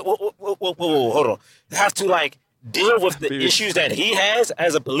hold on, have to like deal with the issues that he has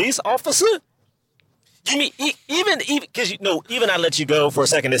as a police officer. You mean even because even I let you go for a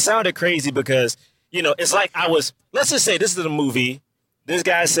second, it sounded crazy because it's like let's just say this is a movie. This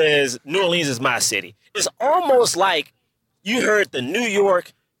guy says, New Orleans is my city. It's almost like you heard the New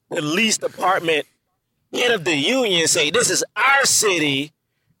York Police Department head of the union say, this is our city.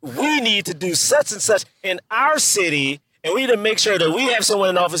 We need to do such and such in our city, and we need to make sure that we have someone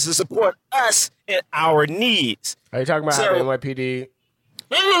in office to support us and our needs. Are you talking about how the NYPD?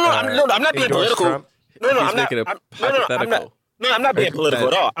 No, I'm not being political. Trump? I'm not being political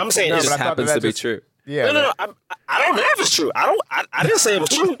at all. I'm saying it just happens to be true. Yeah. No. I don't know if it's true. I didn't say it was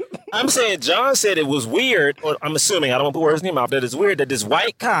true. I'm saying John said it was weird, or I'm assuming, I don't want to put words in your mouth, that it's weird that this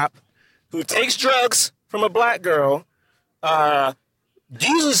white cop who takes drugs from a black girl,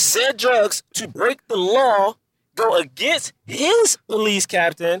 uses said drugs to break the law, go against his police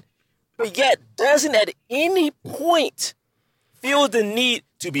captain, but yet doesn't at any point feel the need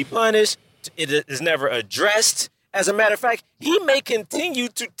to be punished. It is never addressed. As a matter of fact, he may continue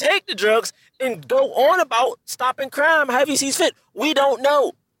to take the drugs and go on about stopping crime however he sees fit. We don't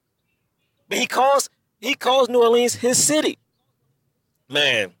know. But he calls New Orleans his city.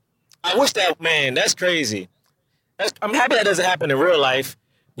 Man, I wish that's crazy. I'm happy that doesn't happen in real life.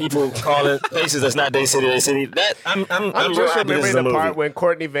 People calling places that's not their city. That I'm just remembering the part when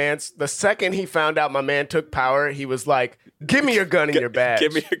Courtney Vance, the second he found out my man took power, he was like, Give me your gun and your badge.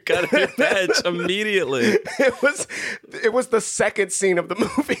 Give me your gun and your badge immediately. It was the second scene of the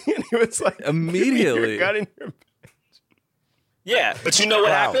movie, and he was like, Immediately. Give me your gun and your badge. Yeah, but you know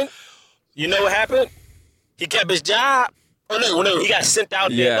what happened? You know what happened? He kept his job. Oh no, he got sent out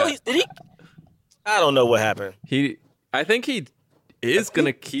there. Yeah. No, did he? I don't know what happened. I think he is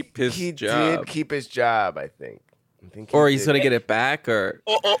gonna keep his He job. did keep his job, I think. Or he's gonna get it back, or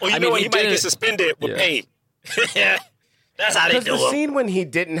Or you know what? He might didn't- get suspended with pay. That's how they Because do the it. scene when he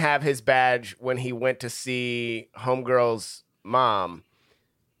didn't have his badge when he went to see Homegirl's mom,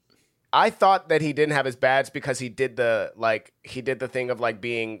 I thought that he didn't have his badge because he did the thing of like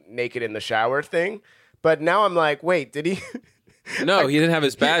being naked in the shower thing. But now I'm like, wait, did he? No, he didn't have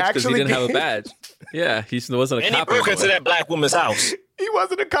his badge because he actually didn't have a did. badge. Yeah, he wasn't a And he cop. broke anymore. into that black woman's house. He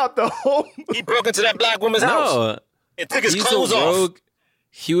wasn't a cop the whole. He broke into that black woman's house No, and took his he's clothes a off. rogue.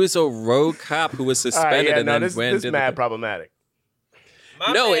 He was a rogue cop who was All suspended right, yeah, and no, then this went. is mad problematic.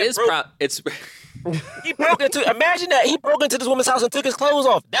 My No, man it is. broke- It's He broke into. Imagine that he broke into this woman's house and took his clothes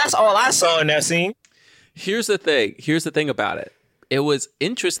off. That's all I saw in that scene. Here's the thing. Here's the thing about it. It was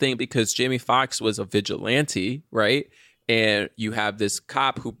interesting because Jamie Foxx was a vigilante, right? And you have this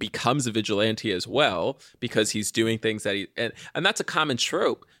cop who becomes a vigilante as well because he's doing things that and that's a common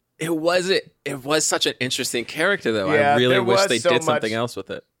trope. It was such an interesting character though. Yeah, I really there wish was they so did something much- else with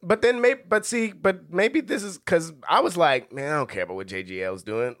it. But then maybe this is because I was like, man, I don't care about what JGL's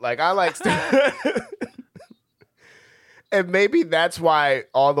doing. Like, I like and maybe that's why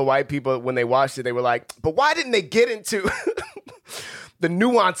all the white people, when they watched it, they were like, but why didn't they get into the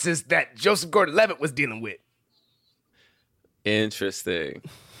nuances that Joseph Gordon-Levitt was dealing with? Interesting.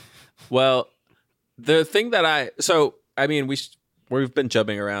 Well, the thing that we've been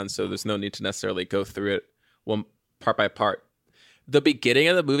jumping around, so there's no need to necessarily go through it one part by part. The beginning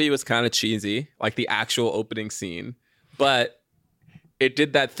of the movie was kind of cheesy, like the actual opening scene, but it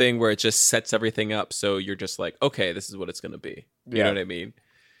did that thing where it just sets everything up, so you're just like, okay, this is what it's going to be. You know what I mean?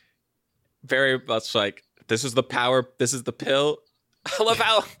 Very much like, this is the power, this is the pill.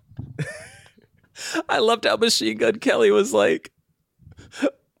 I loved how Machine Gun Kelly was like,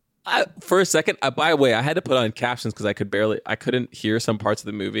 for a second, by the way, I had to put on captions because I couldn't hear some parts of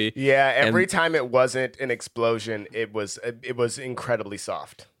the movie. Yeah, every time it wasn't an explosion, it was incredibly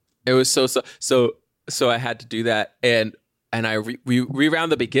soft. It was so I had to do that, and I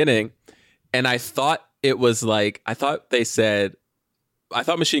rewound the beginning, and I thought it was like, I thought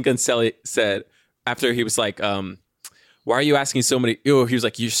Machine Gun Kelly said after he was like, why are you asking so many? He was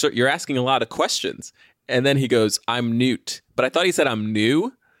like, you're asking a lot of questions. And then he goes, I'm Newt. But I thought he said I'm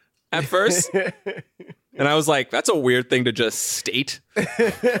new at first. And I was like, that's a weird thing to just state.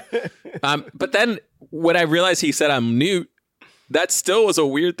 But then when I realized he said I'm Newt, that still was a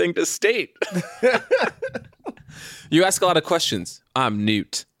weird thing to state. You ask a lot of questions. I'm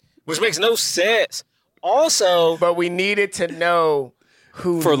Newt. Which makes no sense. Also, But we needed to know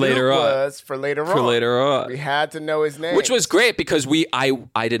who For Luke later on. was for later on. For later on. We had to know his name. Which was great because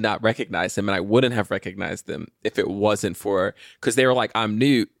I did not recognize him, and I wouldn't have recognized him if it wasn't for, because they were like, I'm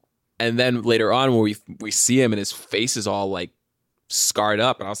Newt. And then later on when we see him and his face is all like scarred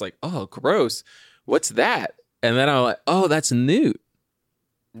up, and I was like, oh, gross. What's that? And then I'm like, oh, that's Newt.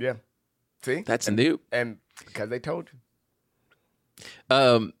 Yeah. See? That's Newt. And because they told you.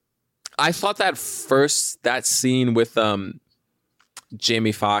 I thought that scene with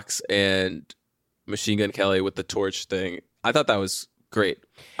Jamie Foxx and Machine Gun Kelly with the torch thing, I thought that was great.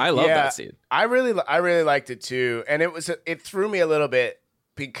 I love that scene. I really liked it too, and it threw me a little bit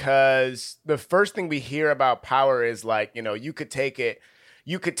because the first thing we hear about power is like, you know, you could take it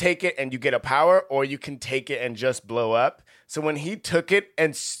and you get a power, or you can take it and just blow up. So when he took it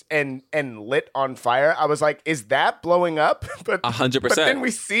and lit on fire, I was like, is that blowing up? But 100%. But then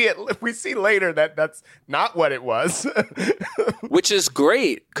we see later that that's not what it was. Which is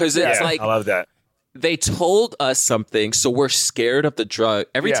great because it's yeah, like I love that. they told us something, so we're scared of the drug.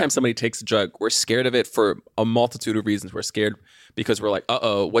 Every Yeah. time somebody takes a drug, we're scared of it for a multitude of reasons. We're scared because we're like,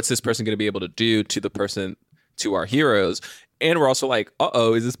 uh-oh, what's this person going to be able to do to the person, to our heroes? And we're also like,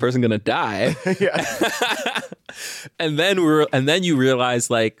 uh-oh, is this person going to die? Yeah. And then you realize,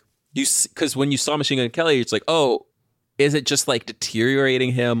 like, because when you saw Machine Gun Kelly, it's like, oh, is it just like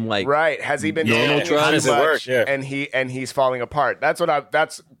deteriorating him? Like, Right. Has he been Normal taking drugs? too How does it much work? Yeah. and he's falling apart? That's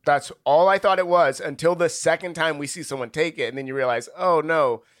all I thought it was until the second time we see someone take it, and then you realize, oh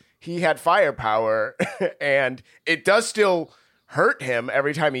no, he had firepower, and it does still hurt him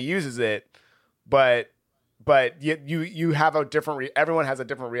every time he uses it, but you have a different. Everyone has a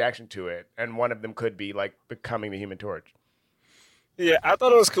different reaction to it, and one of them could be like becoming the Human Torch. Yeah, I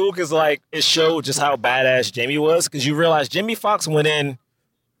thought it was cool because like it showed just how badass Jamie was. Because you realize Jamie Foxx went in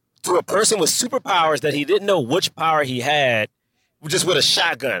to a person with superpowers that he didn't know which power he had, just with a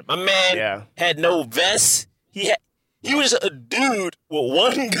shotgun. My man had no vest. He was just a dude with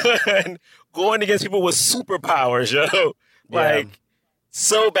one gun going against people with superpowers, yo. Like,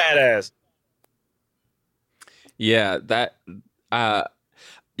 so badass. Yeah,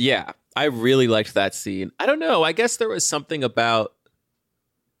 I really liked that scene. I don't know. I guess there was something about.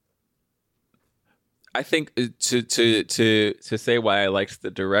 I think to say why I liked the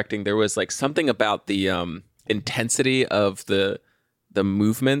directing, there was like something about the intensity of the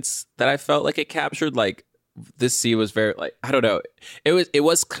movements that I felt like it captured. Like this scene was very like, I don't know. It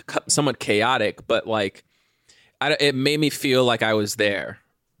was somewhat chaotic, but like it made me feel like I was there.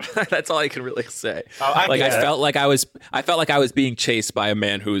 That's all I can really say. I felt like I was being chased by a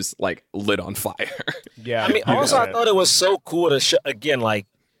man who's like lit on fire. Yeah. I mean, also I thought it was so cool to again, like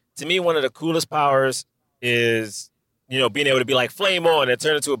to me, one of the coolest powers is, being able to be like flame on and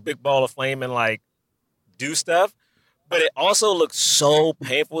turn into a big ball of flame and like do stuff. But it also looks so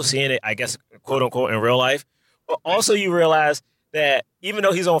painful seeing it, I guess, quote unquote, in real life. But also you realize that even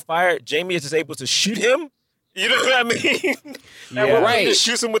though he's on fire, Jamie is just able to shoot him. You know what I mean? Yeah. Right. Just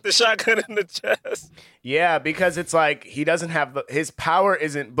shoots him with the shotgun in the chest. Yeah, because it's like he doesn't have his power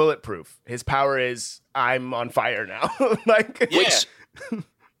isn't bulletproof. His power is I'm on fire now.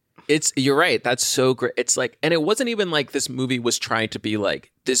 You're right. That's so great. It's like, and it wasn't even like this movie was trying to be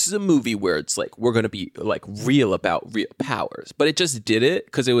like, this is a movie where it's like, we're going to be like real about real powers, but it just did it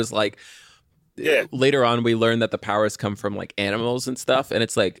because it was like, later on we learned that the powers come from like animals and stuff. And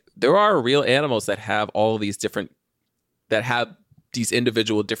it's like, there are real animals that have all these different, that have these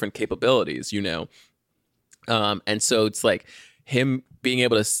individual different capabilities, and so it's like him being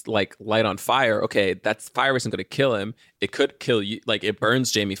able to like light on fire. Okay, that fire isn't going to kill him. It could kill you. Like it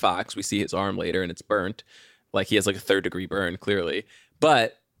burns Jamie Foxx. We see his arm later and it's burnt. Like he has like a 3rd degree burn clearly.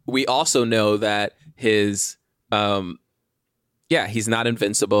 But we also know that his, he's not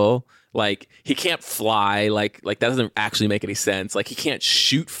invincible. Like he can't fly. Like that doesn't actually make any sense. Like he can't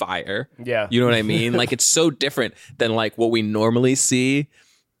shoot fire. Yeah. You know what I mean? Like it's so different than like what we normally see,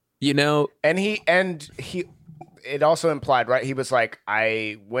 And he it also implied, right? He was like,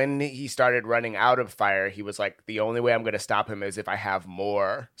 when he started running out of fire, he was like, the only way I'm going to stop him is if I have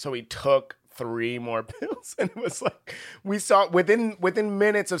more. So he took 3 more pills, and it was like we saw within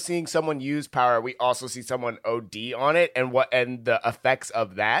minutes of seeing someone use power, we also see someone OD on it, and the effects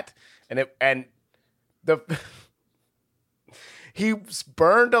of that, he was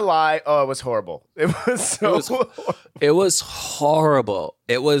burned alive. Oh, it was horrible. It was it was horrible.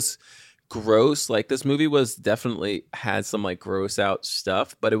 It was gross. Like this movie was definitely had some like gross out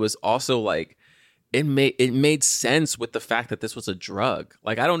stuff, but it was also like it made sense with the fact that this was a drug.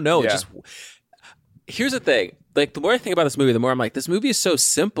 Like I don't know. Just here's the thing. Like the more I think about this movie, the more I'm like, this movie is so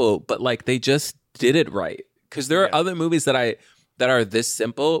simple, but like they just did it right. Because there are other movies that are this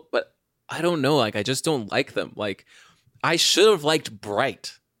simple, but I don't know. Like I just don't like them. Like I should have liked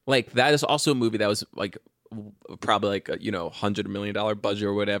Bright. Like that is also a movie that was like probably like a, $100 million budget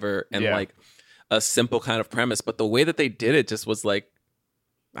or whatever, and like a simple kind of premise, but the way that they did it just was like,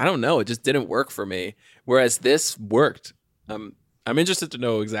 I don't know, it just didn't work for me. Whereas this worked. I'm interested to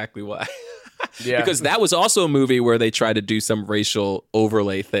know exactly why. Because that was also a movie where they tried to do some racial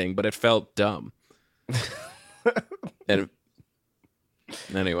overlay thing, but it felt dumb. And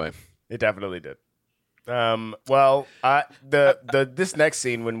anyway, it definitely did. This next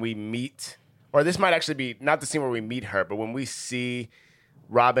scene when we meet. Or this might actually be not the scene where we meet her, but when we see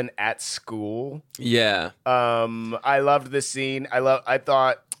Robin at school. Yeah. I loved this scene. I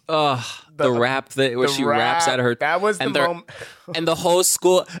thought the rap where she raps at her. That was the moment. And the whole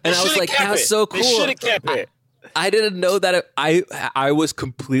school. And I was like, that's so cool. They should have kept it. I didn't know that. I was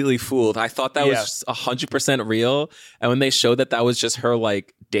completely fooled. I thought that was 100% real. And when they showed that was just her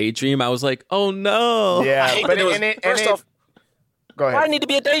like daydream, I was like, oh no. Yeah. But first off, go ahead. Why need to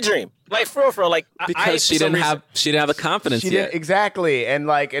be a daydream? Like for real, like because she didn't have the confidence yet. Exactly, and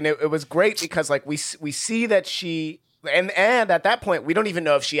it was great because like we see that she and at that point we don't even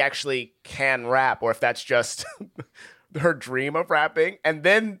know if she actually can rap or if that's just her dream of rapping. And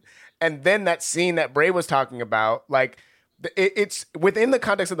then that scene that Bray was talking about, like it's within the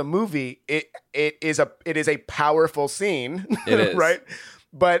context of the movie. It is a powerful scene, it is. Right?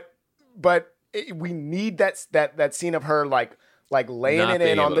 But we need that scene of her like laying Not it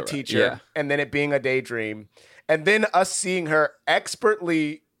in on the to teacher and then it being a daydream. And then us seeing her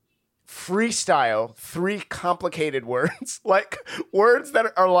expertly freestyle 3 complicated words, like words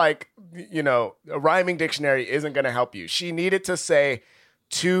that are like, you know, a rhyming dictionary isn't going to help you. She needed to say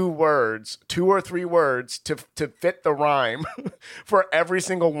 2 words, 2 or 3 words to fit the rhyme for every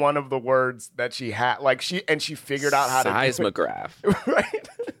single one of the words that she had. Like she figured out how to do it. Seismograph. Right?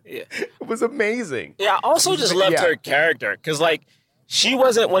 Yeah. It was amazing. Yeah, I also just loved Yeah. her character because, like, she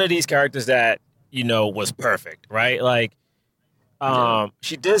wasn't one of these characters that, you know, was perfect, right? Like,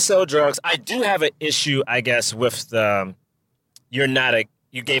 she did sell drugs. I do have an issue, I guess, with the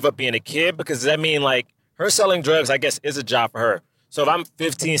you gave up being a kid, because does that mean, like, her selling drugs, I guess, is a job for her. So if I'm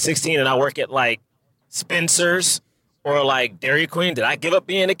 15, 16 and I work at, like, Spencer's or, like, Dairy Queen, did I give up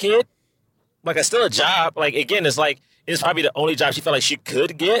being a kid? Like, it's still a job. Like, again, it's like, it's probably the only job she felt like she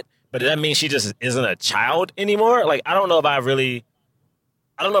could get, but does that mean she just isn't a child anymore? Like, I don't know if I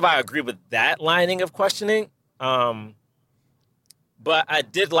agree with that lining of questioning. But I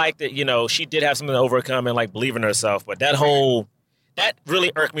did like that, you know, she did have something to overcome and, like, believe in herself. But that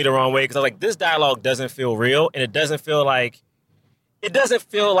really irked me the wrong way, because I was like, this dialogue doesn't feel real, and it doesn't feel like,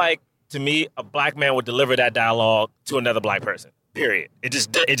 to me, a black man would deliver that dialogue to another black person, period. It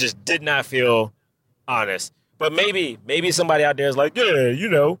just did not feel honest. But maybe somebody out there is like, yeah, you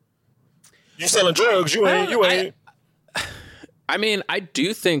know, you selling drugs, you ain't. I mean, I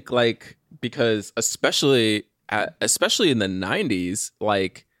do think, like, because especially in the 90s,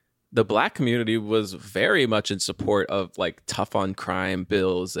 like, the black community was very much in support of, like, tough on crime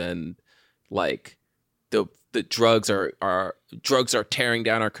bills, and, like, the drugs are tearing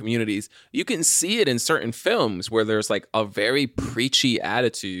down our communities. You can see it in certain films where there's, like, a very preachy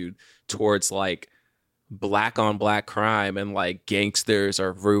attitude towards, like, black on black crime, and, like, gangsters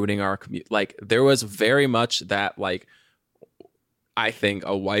are ruining our community. Like, there was very much that, like, I think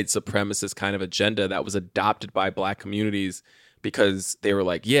a white supremacist kind of agenda that was adopted by black communities, because they were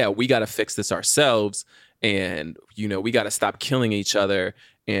like, yeah, we got to fix this ourselves. And, you know, we got to stop killing each other.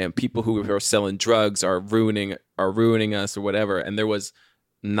 And people who are selling drugs are ruining us or whatever. And there was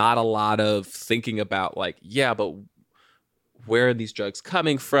not a lot of thinking about, like, yeah, but where are these drugs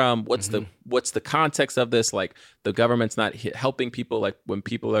coming from? What's the context of this? Like, the government's not helping people. Like, when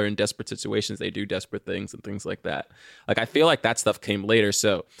people are in desperate situations, they do desperate things and things like that. Like, I feel like that stuff came later.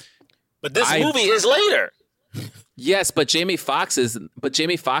 So, But this movie is later. Yes, but Jamie Foxx is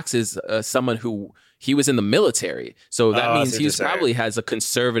someone who, he was in the military, so that means he probably has a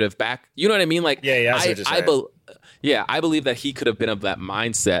conservative back. You know what I mean? Like, I believe that he could have been of that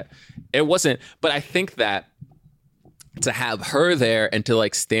mindset. It wasn't, but I think that to have her there and to,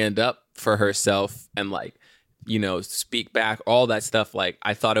 like, stand up for herself and, like, you know, speak back, all that stuff. Like,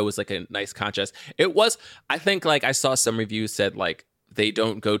 I thought it was, like, a nice contrast. It was. I think, like, I saw some reviews said, like, they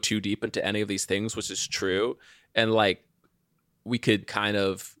don't go too deep into any of these things, which is true. And, like, we could kind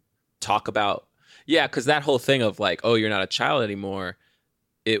of talk about, yeah, because that whole thing of, like, oh, you're not a child anymore.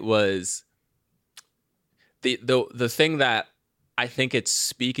 It was the thing that I think it's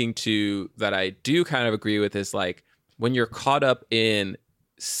speaking to, that I do kind of agree with, is, like, when you're caught up in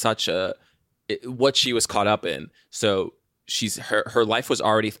what she was caught up in. So her life was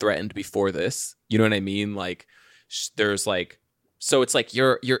already threatened before this. You know what I mean? Like, there's, like, so it's like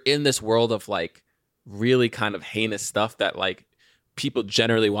you're in this world of, like, really kind of heinous stuff that, like, people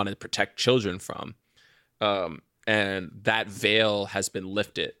generally want to protect children from. And that veil has been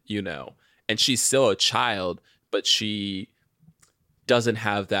lifted, you know, and she's still a child, but she doesn't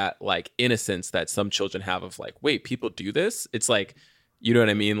have that, like, innocence that some children have of, like, wait, people do this? It's like, you know what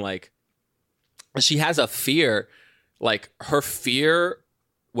I mean? Like, she has a fear, like, her fear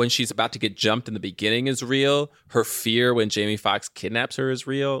when she's about to get jumped in the beginning is real. Her fear when Jamie Foxx kidnaps her is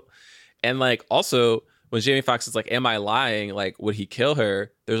real. And, like, also when Jamie Foxx is like, am I lying? Like, would he kill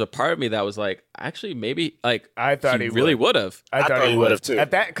her? There's a part of me that was like, actually, maybe, like, I thought he really would have. I thought he would have too.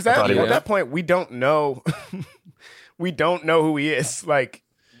 At that point, we don't know. We don't know who he is. Like,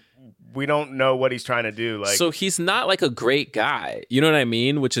 we don't know what he's trying to do. Like, so he's not, like, a great guy. You know what I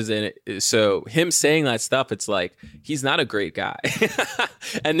mean? Which is so him saying that stuff, it's like, he's not a great guy.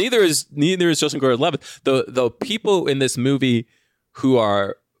 And neither is Joseph Gordon-Levitt. The people in this movie who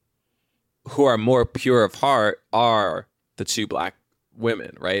are more pure of heart are the 2 black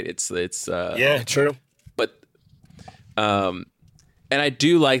women, right? It's yeah, true. But and I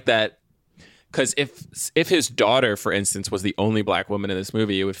do like that, because if his daughter, for instance, was the only black woman in this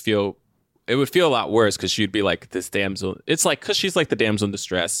movie, it would feel a lot worse, because she'd be like this damsel. It's like, because she's like the damsel in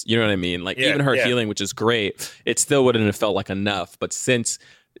distress. You know what I mean? Like, even her healing, which is great, it still wouldn't have felt like enough. But since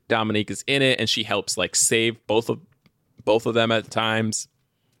Dominique is in it and she helps, like, save both of them at times.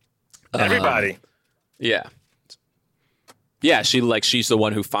 Everybody. Yeah. Yeah, she's the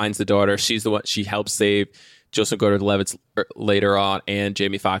one who finds the daughter. She's the one she helps save Joseph Gordon-Levitt later on and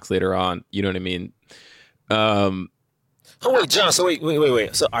Jamie Foxx later on. You know what I mean? Oh wait, John. So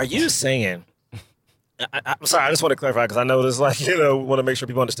wait. So are you saying? I'm sorry. I just want to clarify because I know this. Like, want to make sure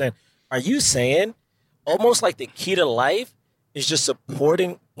people understand. Are you saying almost like the key to life is just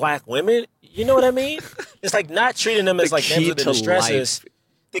supporting Black women? You know what I mean? It's like not treating them as like damsels in distress.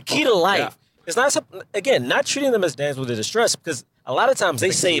 The key to life. Yeah. It's not treating them as damsels in distress because a lot of times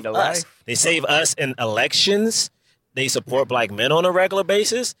they save us. They save us in elections. They support Black men on a regular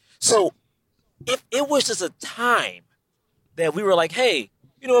basis. So if it was just a time that we were like, hey,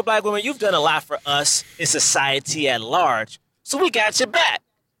 you know what, Black women, you've done a lot for us in society at large, so we got your back.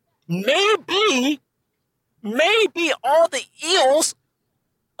 Maybe all the ills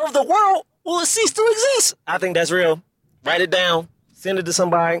of the world will cease to exist. I think that's real. Write it down. Send it to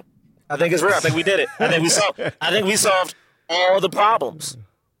somebody. I think it's real. I think we did it. I think we solved all the problems.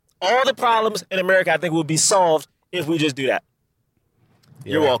 All the problems in America, I think, will be solved if we just do that.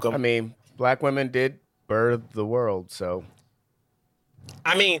 Yeah. You're welcome. I mean, Black women did birth the world, so.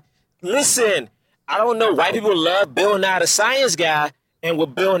 I mean, listen, I don't know. White people love Bill Nye the Science Guy. And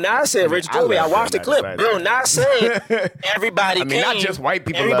what Bill Nye said, Rich told me, I watched the clip. Bill Nye said everybody came. I mean, not just white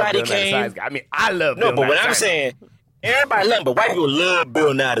people love Bill Nye the Science Guy. I mean, I love Bill Nye. No, but what I'm saying, everybody love him, but white people love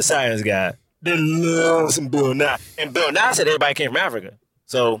Bill Nye the Science Guy. They love some Bill Nye. And Bill Nye said everybody came from Africa.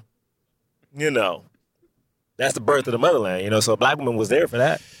 So, that's the birth of the motherland, so Black woman was there for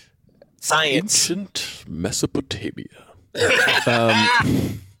that. Science. Ancient Mesopotamia.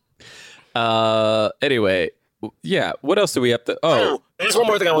 Anyway, yeah. What else do we have to? Oh, there's one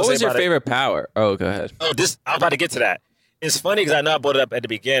more thing I want to say. What was your favorite power? Oh, go ahead. I'm about to get to that. It's funny because I know I brought it up at the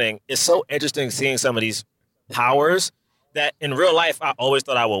beginning. It's so interesting seeing some of these powers that in real life I always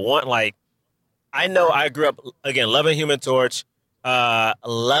thought I would want. Like, I know I grew up again loving Human Torch,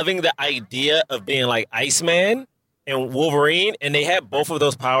 loving the idea of being like Iceman and Wolverine, and they had both of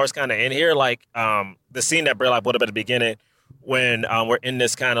those powers kind of in here. Like the scene that Braylock brought up at the beginning when we're in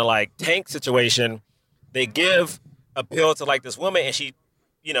this kind of like tank situation. They give a pill to like this woman and she,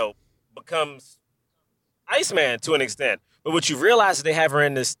 becomes Iceman to an extent. But what you realize is they have her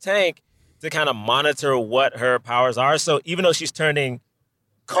in this tank to kind of monitor what her powers are. So even though she's turning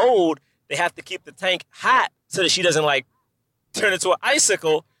cold, they have to keep the tank hot so that she doesn't like turn into an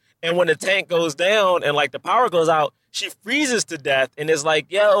icicle. And when the tank goes down and like the power goes out, she freezes to death. And it's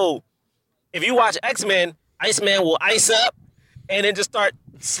like, yo, if you watch X-Men, Iceman will ice up and then just start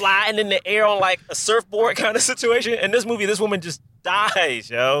sliding in the air on like a surfboard kind of situation. In this movie, this woman just dies,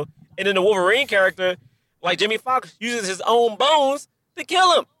 yo. And then the Wolverine character, like Jamie Foxx, uses his own bones to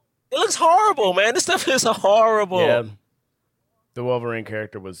kill him. It looks horrible, man. This stuff is horrible. Yeah. The Wolverine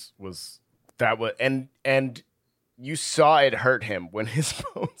character was and you saw it hurt him when his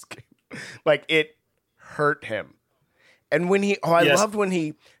bones came. Like it hurt him. And when I loved when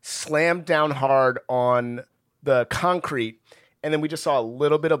he slammed down hard on the concrete and then we just saw a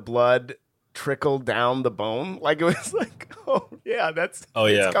little bit of blood trickle down the bone. Like it was like,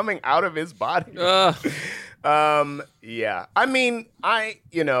 it's coming out of his body. Yeah. I mean, I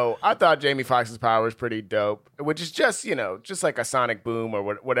thought Jamie Foxx's power was pretty dope, which is just, just like a sonic boom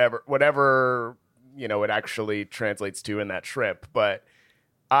or whatever, it actually translates to in that trip. But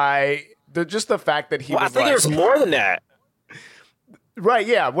just the fact that he was I think there's more than that. Right.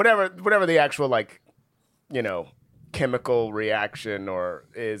 Yeah. Whatever the actual chemical reaction or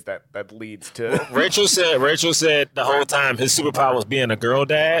is that leads to. Rachel said the whole time his superpower was being a girl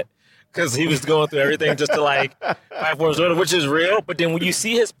dad. Because he was going through everything just to like fight for his daughter, which is real. But then when you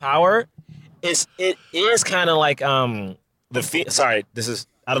see his power, it is kind of like I don't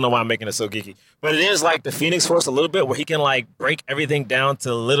know why I'm making it so geeky, but it is like the Phoenix Force a little bit, where he can like break everything down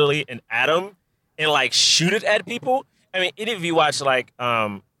to literally an atom and like shoot it at people. I mean, any of you watch like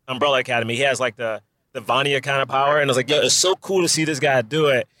Umbrella Academy, he has like the Vanya kind of power, and it's like, yo, it's so cool to see this guy do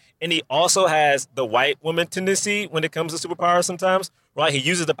it. And he also has the white woman tendency when it comes to superpowers sometimes. Right, he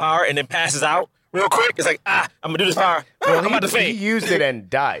uses the power and then passes out real quick. It's like, I'm going to do this power. I'm about to faint. He used it and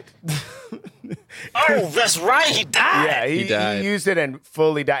died. Oh, that's right. He died. Yeah, he died. He used it and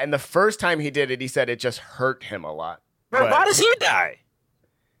fully died. And the first time he did it, he said it just hurt him a lot. Bro, why does he die?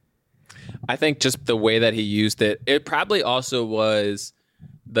 I think just the way that he used it, it probably also was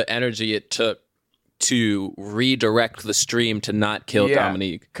the energy it took to redirect the stream to not kill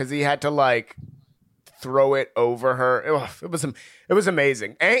Dominique. Because he had to like throw it over her. It was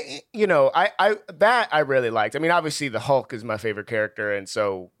amazing. And I really liked. I mean, obviously the Hulk is my favorite character, and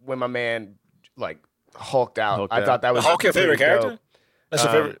so when my man like hulked out, I thought that was the Hulk your favorite character. Dope. That's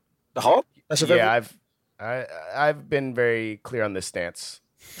your favorite. The Hulk. That's your favorite. Yeah, I've been very clear on this stance.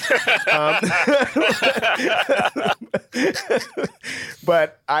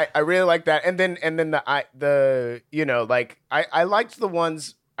 But I really like that. And then the you know, like I liked the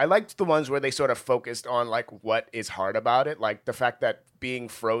ones where they sort of focused on like what is hard about it, like the fact that being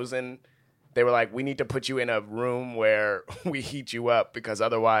frozen, they were like, we need to put you in a room where we heat you up because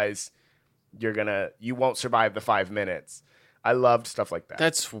otherwise you won't survive the 5 minutes. I loved stuff like that.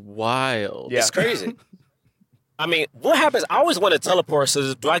 That's wild. Yeah. It's crazy. I mean, what happens? I always want to teleport.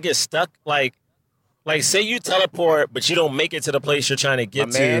 So do I get stuck? Like say you teleport, but you don't make it to the place you're trying to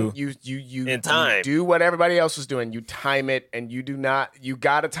get to. You in time. You do what everybody else was doing. You time it, and you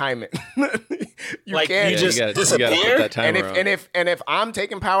gotta time it. You Like, can't you just You gotta disappear? put that timer on. and if I'm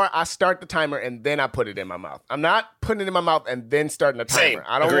taking power, I start the timer and then I put it in my mouth. I'm not putting it in my mouth and then starting the timer. Same.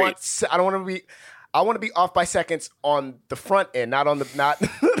 I don't Agreed. want to be off by seconds on the front end, not on the not.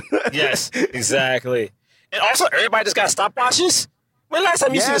 Yes, exactly. And also, everybody just got stopwatches. When last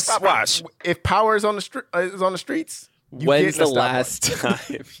time you seen a stopwatch? If power is on the streets, you When's get in a the last time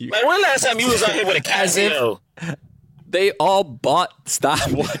you... Like, when last time you was out here with a Casio? They all bought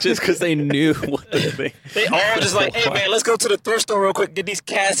stopwatches because they knew what the thing... They all just like, hey man, let's go to the thrift store real quick, get these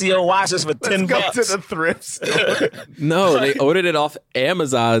Casio watches for $10. Go to the thrift store. No, they ordered it off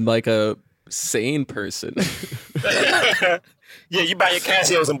Amazon like a sane person. Yeah, you buy your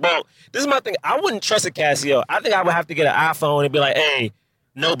Casios in bulk. This is my thing. I wouldn't trust a Casio. I think I would have to get an iPhone and be like, hey,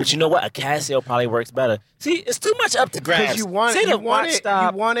 no, but you know what? A Casio probably works better. See, it's too much up to grabs. Because you want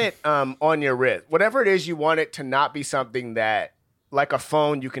it on your wrist. Whatever it is, you want it to not be something that, like a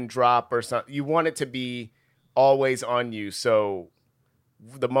phone, you can drop or something. You want it to be always on you, so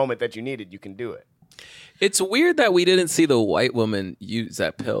the moment that you need it, you can do it. It's weird that we didn't see the white woman use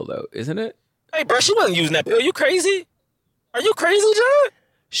that pill, though, isn't it? Hey, bro, she wasn't using that pill. You crazy? Are you crazy, John?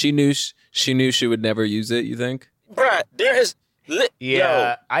 She knew she would never use it, you think? Bruh, there is... Yeah,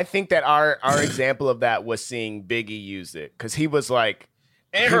 Yo, I think that our example of that was seeing Biggie use it because he was like,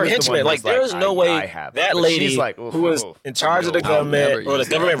 and he her was the henchman. one Like, who was there's like, no way I have it. that But lady she's like, oof, who was oof, in charge of the I'll never government or the use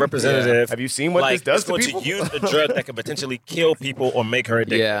that. government representative. Have you seen what like, this does is to going people? to use a drug that could potentially kill people or make her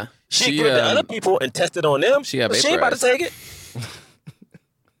addicted. Yeah. She gave it to other people and tested on them. She got but she ain't about to vaporized. take it.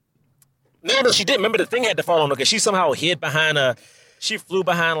 No, she didn't. Remember, the thing had to fall on her because she somehow hid behind a... She flew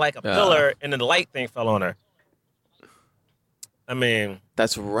behind like a pillar and then the light thing fell on her. I mean...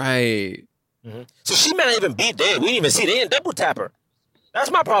 That's right. So she might not even be dead. We didn't even see. They didn't double tap her.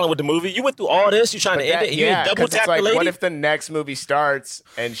 That's my problem with the movie. You went through all this. You trying to end it. And you didn't double 'cause tap it's like, the lady. what if the next movie starts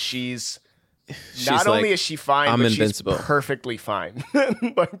and she's not like, only is she fine, I'm but invincible. she's perfectly fine.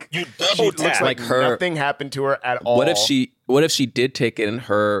 Like, You she double looks tap. like her- nothing happened to her at all. What if she did take it and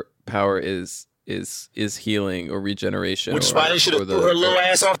her power is healing or regeneration? Which is or, why they should have or threw her little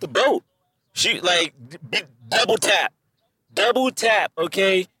ass off the boat. She like double tap,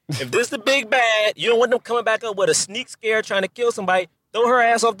 okay? If this the big bad, you don't want them coming back up with a sneak scare trying to kill somebody. Throw her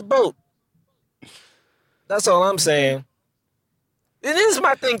ass off the boat. That's all I'm saying. It is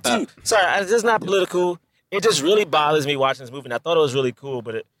my thing too. Sorry, it's not political. It just really bothers me watching this movie. And I thought it was really cool,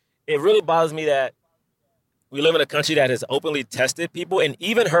 but it really bothers me that we live in a country that has openly tested people, and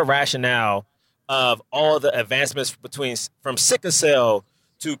even her rationale of all the advancements from sickle cell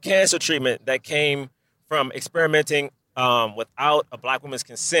to cancer treatment that came from experimenting without a black woman's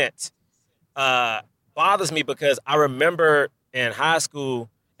consent bothers me because I remember in high school,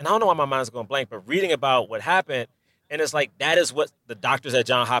 and I don't know why my mind's going blank, but reading about what happened, and it's like that is what the doctors at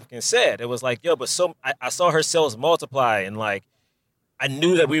Johns Hopkins said. It was like, yo, but I saw her cells multiply, and like I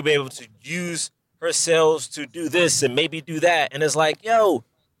knew that we'd be able to use her cells to do this and maybe do that, and it's like, yo,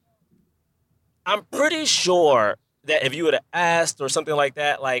 I'm pretty sure that if you would have asked or something like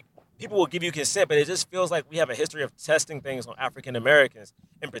that, like people will give you consent, but it just feels like we have a history of testing things on African Americans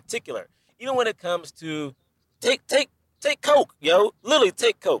in particular. Even when it comes to take coke, yo, literally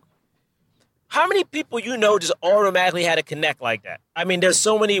take coke. How many people you know just automatically had to connect like that? I mean, there's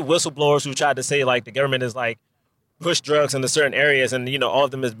so many whistleblowers who tried to say like the government is like push drugs into certain areas, and you know all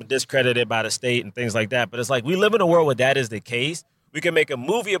of them has been discredited by the state and things like that. But it's like we live in a world where that is the case. We can make a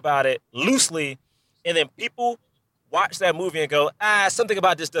movie about it loosely, and then people watch that movie and go, something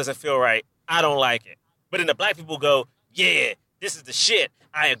about this doesn't feel right. I don't like it. But then the black people go, yeah, this is the shit.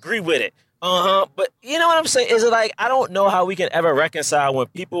 I agree with it. But you know what I'm saying? Is it like, I don't know how we can ever reconcile when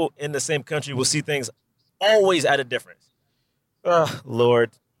people in the same country will see things always at a difference.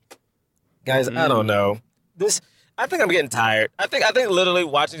 Lord. Guys, I don't know. I think I'm getting tired. I think literally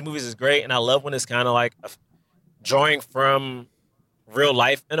watching these movies is great, and I love when it's kind of like drawing from real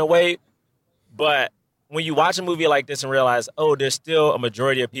life in a way. But when you watch a movie like this and realize, oh, there's still a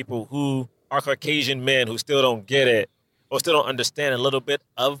majority of people who our Caucasian men who still don't get it or still don't understand a little bit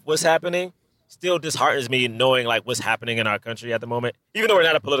of what's happening still disheartens me knowing like what's happening in our country at the moment. Even though we're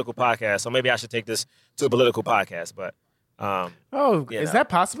not a political podcast, so maybe I should take this to a political podcast. But is that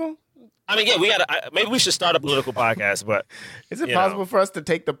possible? I mean, yeah, maybe we should start a political podcast. But is it possible for us to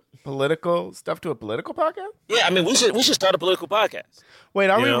take the political stuff to a political podcast? Yeah, I mean, we should start a political podcast. Wait,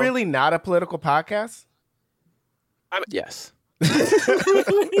 are we really not a political podcast? Yes.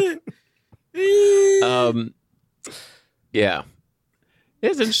 Yeah,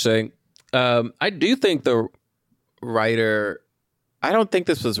 it's interesting. I do think the writer, I don't think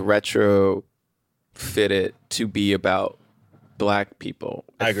this was retrofitted to be about black people.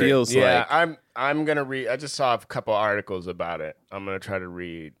 I agree. Feels like I'm gonna read. I just saw a couple articles about it. I'm gonna try to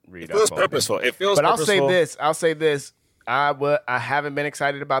read. It feels purposeful. It feels. But purposeful. I'll say this. I haven't been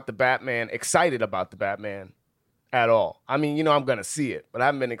excited about the Batman at all. I mean, I'm gonna see it, but I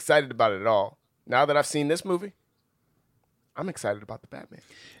haven't been excited about it at all. Now that I've seen this movie, I'm excited about the Batman.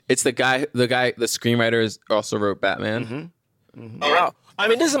 It's the screenwriters also wrote Batman. Mm-hmm. Mm-hmm. Oh, wow. I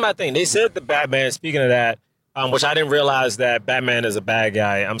mean, this is my thing. They said the Batman, speaking of that, which I didn't realize that Batman is a bad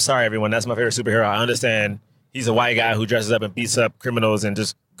guy. I'm sorry, everyone. That's my favorite superhero. I understand he's a white guy who dresses up and beats up criminals and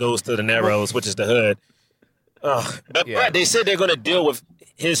just goes to the Narrows, which is the hood. But they said they're going to deal with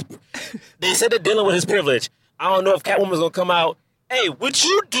they said they're dealing with his privilege. I don't know if Catwoman's going to come out, hey, what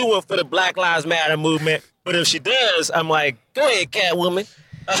you doing for the Black Lives Matter movement? But if she does, I'm like, go ahead, Catwoman.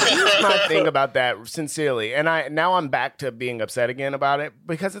 Here's my thing about that, sincerely, and I'm back to being upset again about it,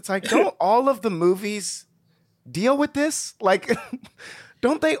 because it's like, don't all of the movies deal with this? Like,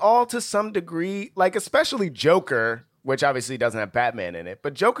 don't they all to some degree, like especially Joker, which obviously doesn't have Batman in it,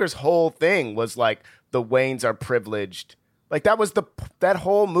 but Joker's whole thing was like the Waynes are privileged. Like that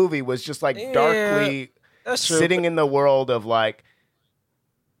whole movie was just like darkly sitting in the world of like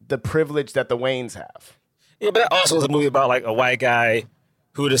the privilege that the Waynes have. Yeah, but that also was a movie about like a white guy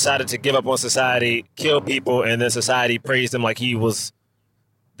who decided to give up on society, kill people, and then society praised him like he was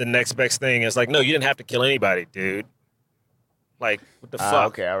the next best thing. It's like, no, you didn't have to kill anybody, dude. Like, what the fuck?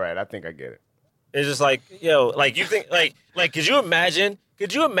 Okay, all right, I think I get it. It's just like, yo, like you think, like, could you imagine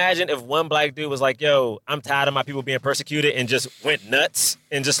if one black dude was like, yo, I'm tired of my people being persecuted and just went nuts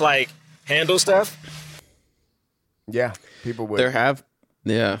and just like handle stuff? Yeah, people would.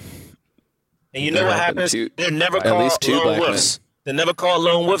 Yeah. And you know what happens? They're never called lone wolves. They're never called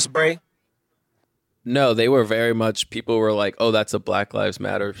lone wolves, Bray. No, they were very much, people were like, oh, that's a Black Lives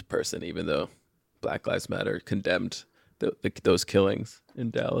Matter person, even though Black Lives Matter condemned those killings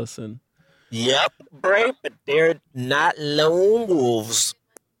in Dallas. And yep, Bray, but they're not lone wolves.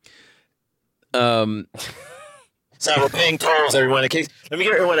 So we're paying tolls, everyone. Let me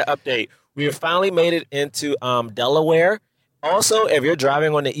give everyone an update. We have finally made it into Delaware. Also, if you're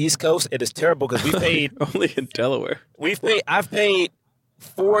driving on the East Coast, it is terrible because we paid only in Delaware. I've paid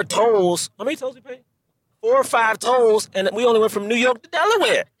 4 tolls. How many tolls we paid? 4 or 5 tolls, and we only went from New York to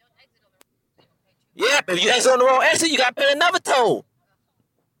Delaware. Yep, if you exit on the wrong exit, you got to pay another toll.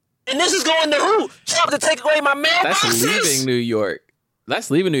 And this is going to who? Trump to take away my mailboxes? That's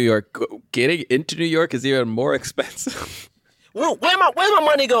leaving New York. Getting into New York is even more expensive. Well, where's my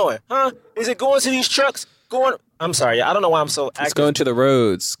money going? Huh? Is it going to these trucks? I'm sorry, I don't know why I'm so active. It's going to the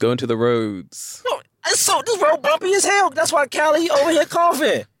roads. Going to the roads. No, this road bumpy as hell. That's why Callie over here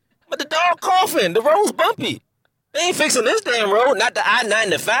coughing. But the dog coughing. The road's bumpy. They ain't fixing this damn road, not the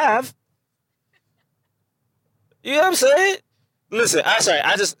I-95. You know what I'm saying? Listen, I'm sorry.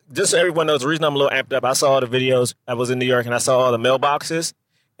 Just so everyone knows, the reason I'm a little amped up, I saw all the videos. I was in New York and I saw all the mailboxes.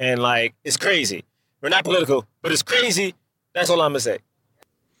 And like, it's crazy. We're not political, but it's crazy. That's all I'm going to say.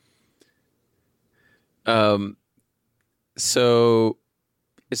 So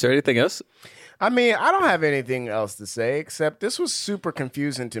is there anything else? I mean, I don't have anything else to say except this was super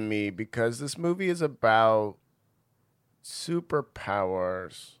confusing to me because this movie is about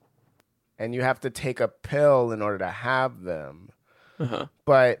superpowers and you have to take a pill in order to have them. Uh-huh.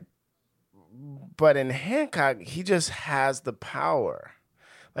 But in Hancock, he just has the power.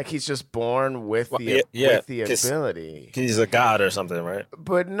 Like he's just born with the ability. He's a god or something, right?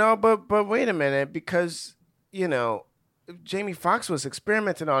 But wait a minute, because Jamie Foxx was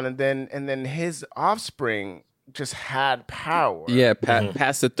experimented on, and then his offspring just had power. Yeah,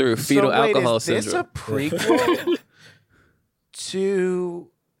 passed it through fetal alcohol syndrome. Is this a prequel to?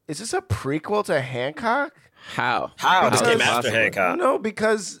 Is this a prequel to Hancock? How? This came after Hancock. No,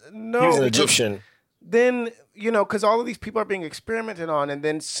 because he's an Egyptian. Then because all of these people are being experimented on, and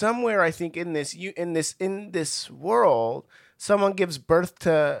then somewhere I think in this world, someone gives birth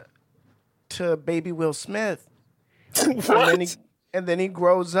to baby Will Smith. What? And then he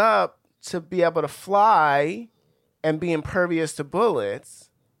grows up to be able to fly and be impervious to bullets,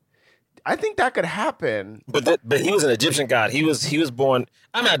 I think that could happen. But he was an Egyptian god. He was born.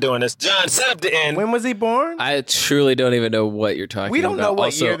 I'm not doing this. John, set up the end. When was he born? I truly don't even know what you're talking about. We don't know what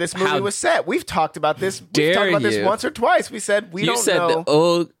Also, year this movie how was set. We've talked about this. We've dare talked about this you. once or twice. We said we You don't said know the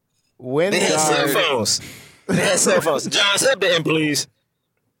old. when They had cell God. phones. They had cell phones. John, set up the end, please.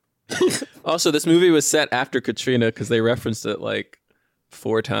 Also, this movie was set after Katrina because they referenced it like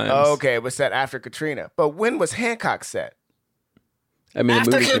 4 times. Oh, okay, it was set after Katrina. But when was Hancock set? I mean,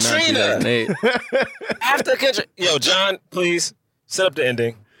 After the movie came out in Katrina. 2008. After Katrina. Yo, John, please set up the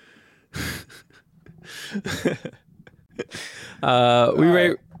ending. We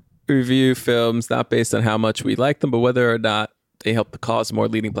rate review films not based on how much we like them, but whether or not they help the cause of more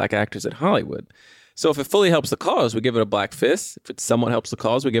leading black actors in Hollywood. So if it fully helps the cause, we give it a black fist. If it somewhat helps the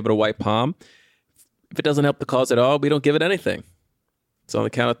cause, we give it a white palm. If it doesn't help the cause at all, we don't give it anything. So on the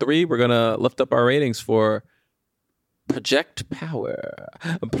count of 3, we're going to lift up our ratings for Project Power.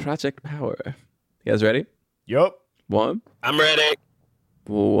 Project Power. You guys ready? Yup. 1, I'm ready.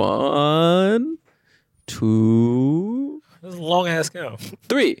 1, 2, This is a long ass count.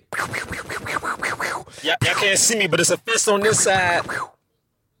 3. Y'all can't see me, but it's a fist on this side.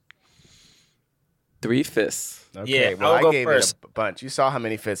 3 fists. Okay, Yeah, well, I'll I go gave first. it a bunch. You saw how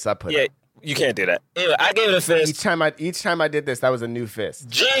many fists I put Yeah, up. you can't do that. Anyway, I gave it a Each fist. time I did this, that was a new fist.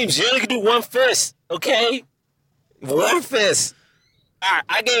 James, you only can do one fist, okay? One fist. All right,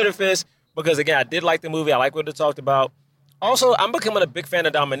 I gave it a fist because, again, I did like the movie. I like what it talked about. Also, I'm becoming a big fan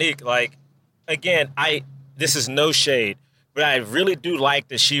of Dominique. Like, again, this is no shade, but I really do like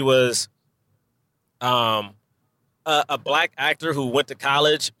that she was a black actor who went to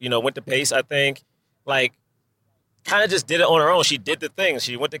college, went to Pace, I think. Like, kind of just did it on her own. She did the thing.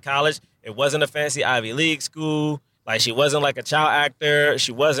 She went to college. It wasn't a fancy Ivy League school. Like, she wasn't like a child actor.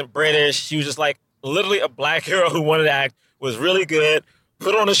 She wasn't British. She was just like literally a black girl who wanted to act, was really good,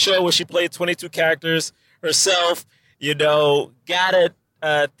 put on a show where she played 22 characters herself, got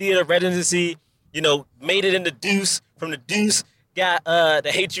a theater residency, made it into Deuce. From the Deuce, got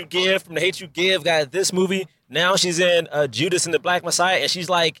The Hate You Give. From The Hate You Give, got this movie. Now she's in Judas and the Black Messiah, and she's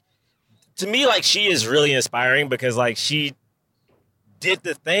like, to me, like, she is really inspiring because, like, she did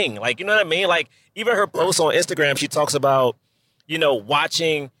the thing. Like, you know what I mean? Like, even her posts on Instagram, she talks about,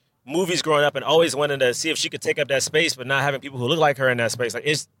 watching movies growing up and always wanting to see if she could take up that space, but not having people who look like her in that space. Like,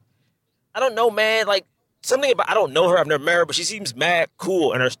 I don't know, man. Like, something about, I don't know her, I've never met her, but she seems mad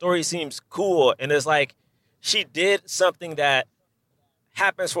cool, and her story seems cool. And it's like, she did something that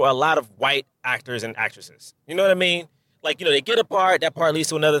happens for a lot of white actors and actresses. You know what I mean? Like, they get a part, that part leads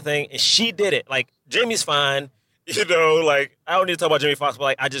to another thing, and she did it. Like, Jamie's fine, like, I don't need to talk about Jamie Foxx, but,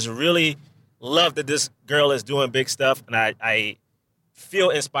 like, I just really love that this girl is doing big stuff, and I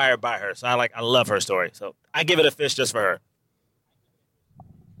feel inspired by her. So I love her story. So I give it a fist just for her.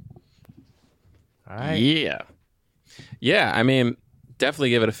 All right. Yeah, I mean,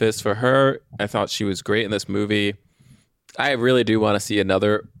 definitely give it a fist for her. I thought she was great in this movie. I really do want to see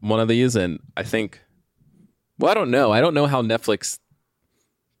another one of these, and I think, well, I don't know. I don't know how Netflix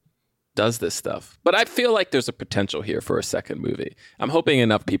does this stuff, but I feel like there's a potential here for a second movie. I'm hoping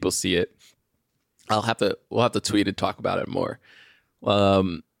enough people see it. We'll have to tweet and talk about it more.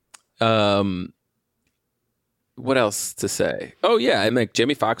 What else to say? Oh yeah, and like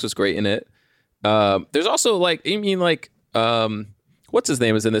Jamie Foxx was great in it. There's also what's his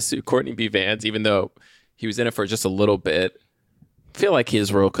name is in this? Courtney B. Vance, even though he was in it for just a little bit. I feel like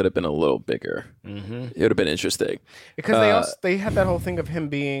his role could have been a little bigger. Mm-hmm. It would have been interesting. Because they had that whole thing of him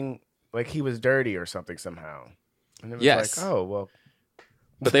being like he was dirty or something somehow. And it was Yes. like, oh, well.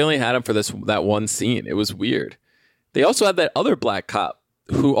 But they only had him for that one scene. It was weird. They also had that other black cop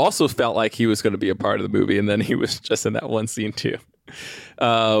who also felt like he was going to be a part of the movie, and then he was just in that one scene too.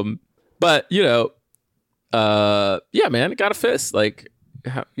 But yeah, man, it got a fist. Like,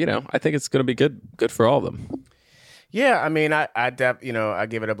 I think it's going to be good for all of them. Yeah, I mean, I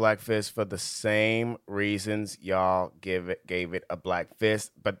give it a black fist for the same reasons y'all gave it a black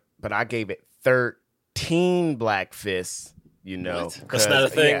fist, but I gave it 13 black fists. That's not a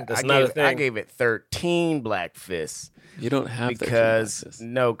thing. Yeah, That's not a thing. I gave it 13 black fists You don't have because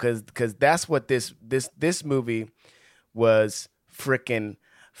that's what this movie was. Freaking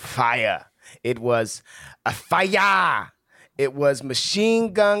fire! It was a fire. It was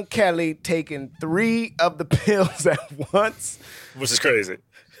Machine Gun Kelly taking 3 of the pills at once. Which is crazy.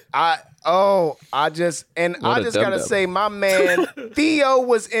 I just gotta dum-dum. say, my man Theo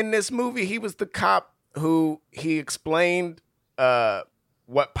was in this movie. He was the cop who he explained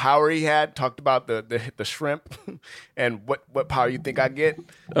what power he had. Talked about the shrimp and what power you think I get.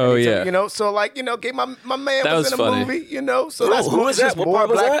 Oh, And he yeah. said, so like gave my man That was was in a funny. movie. So that's who was that? just What more part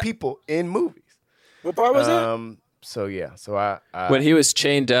was black that? people in movies. What part was that? So yeah, so I When he was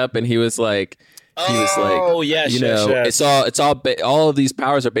chained up and he was like, Oh, yes, yes, yes. all of these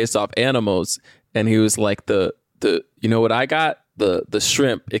powers are based off animals, and he was like the you know what I got, the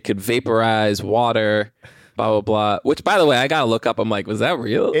shrimp, it could vaporize water, blah blah blah. Which, by the way, I gotta look up. I'm like, was that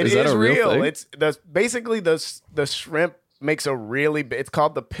real? It is that a real thing? It's basically the shrimp makes a really it's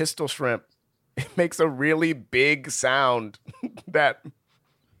called the pistol shrimp. It makes a really big sound that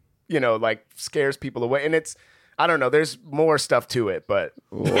like scares people away, and it's I don't know. There's more stuff to it, but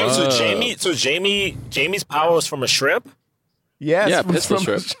Wait, so Jamie's power was from a shrimp? yes, Yeah, it was pistol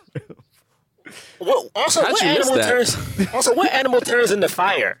from- shrimp. Also, How'd what you miss animal that? turns? Also, what animal turns into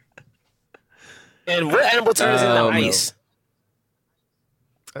fire? And what animal turns into ice?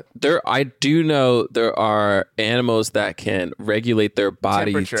 I do know there are animals that can regulate their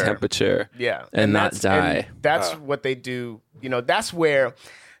body temperature, Yeah, and not that's- die. and that's what they do. That's where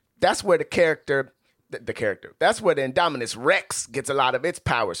the character, that's where the Indominus Rex gets a lot of its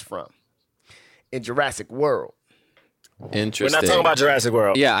powers from in Jurassic World. Interesting. We're not talking about Jurassic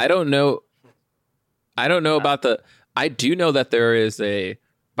World. Yeah, I don't know about the. I do know that there is a.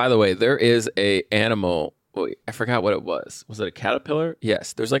 By the way, there is a animal. Wait, I forgot what it was. Was it a caterpillar?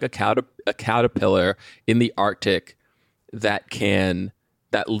 Yes, there's like a caterpillar in the Arctic that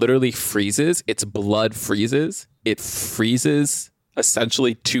literally freezes. Its blood freezes. It freezes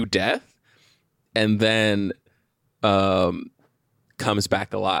essentially to death, and then comes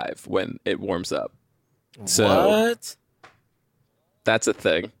back alive when it warms up. So What? that's a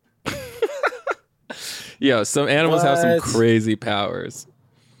thing. Yo, some animals have some What? crazy powers.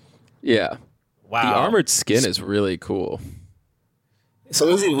 Yeah. Wow. The armored skin is really cool. So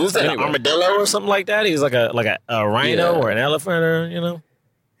was that Anyway. an armadillo or something like that? He was like a rhino Yeah. or an elephant or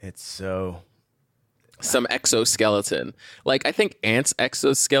It's so Some exoskeleton. Like I think ants'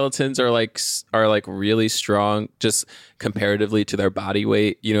 exoskeletons are like really strong just comparatively to their body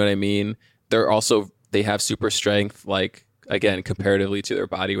weight, you know what I mean? They have super strength, like again, comparatively to their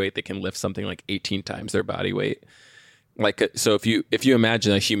body weight, they can lift something like 18 times their body weight. Like, so if you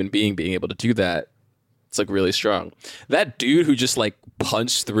imagine a human being being able to do that, it's like really strong. That dude who just like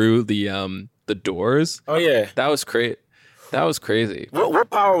punched through the doors, Oh yeah. that was great. That was crazy. What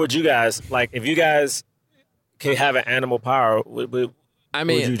power would you guys like if you guys could have an animal power? What would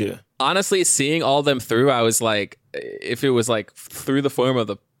you do? Honestly, seeing all them through, I was like, if it was like through the form of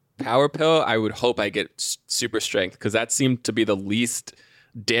the power pill, I would hope I get super strength because that seemed to be the least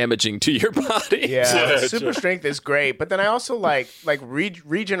damaging to your body. yeah. Sure. Super strength is great, but then I also like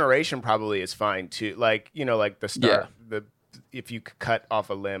regeneration probably is fine too. Like like the start if you cut off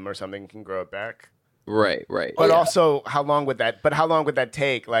a limb or something, you can grow it back. Right. But also, how long would that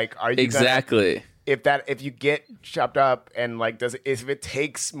take? Like, are you gonna- Exactly. if you get chopped up and like if it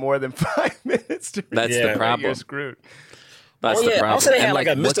takes more than 5 minutes to That's the problem. you're screwed. That's Oh the yeah. problem. Also, they had And, like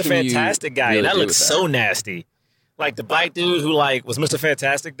a what Mr. can you Fantastic guy, really and that do looked with so nasty. Like the black dude who like was Mr.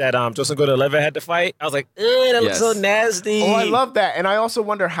 Fantastic that Joseph Gordon-Levitt had to fight. I was like, that looks so Yes. nasty. Oh, I love that, and I also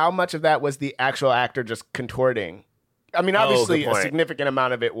wonder how much of that was the actual actor just contorting. I mean, obviously, good a point. significant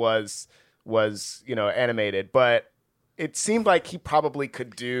amount of it was animated, but it seemed like he probably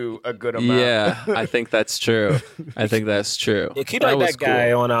could do a good amount. Yeah, I think that's true. I think that's true. Yeah, keep like was that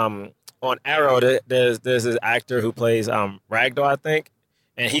guy cool. on Arrow. There's this actor who plays Ragdoll, I think,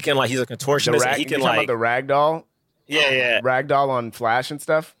 and he can like he's a The contortionist. And he you can talking like about the ragdoll, ragdoll on Flash and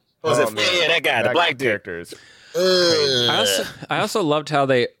stuff. Was it- man. yeah, that guy, the black dude. characters. I also loved how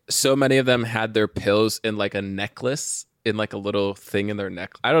so many of them had their pills in like a necklace, in like a little thing in their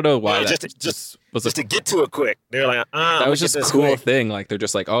neck. I don't know why Yeah, that just was to get to it quick. They're like, that was just a cool thing. Like they're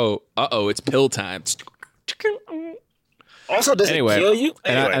just like, oh, it's pill time. Also, does Anyway, it kill you?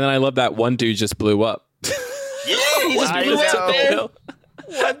 And Anyway. then I love that one dude just blew up. Yeah, he just I blew know. up, man.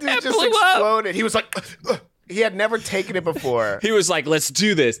 What dude It just blew up. exploded? He was like, he had never taken it before. He was like, let's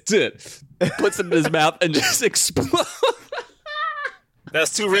do this. Puts it in his mouth and just explodes.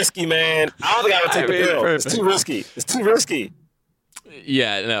 That's too risky, man. I don't think I would take I the mean, pill. perfect. It's too risky. It's too risky.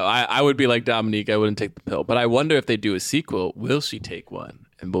 Yeah, no, I would be like Dominique. I wouldn't take the pill. But I wonder if they do a sequel, will she take one?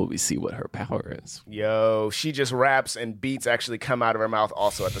 And will we see what her power is? Yo, she just raps and beats actually come out of her mouth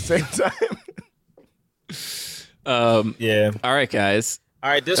also at the same time. Yeah. All right, guys. All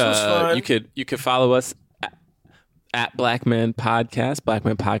right, this was fun. You could follow us at Blackman Podcast.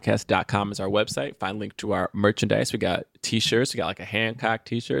 BlackmanPodcast.com is our website. Find a link to our merchandise. We got t-shirts. We got like a Hancock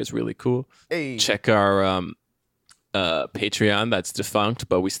t-shirt. It's really cool. Hey. Check our Patreon that's defunct,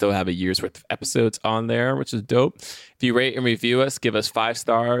 but we still have a year's worth of episodes on there, which is dope. If you rate and review us, give us 5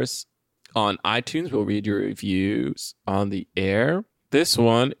 stars on iTunes. We'll read your reviews on the air. This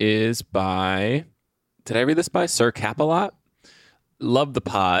one is by, did I read this by Sir Capalot? Love the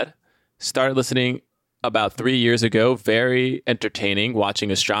pod. Started listening about 3 years ago. Very entertaining.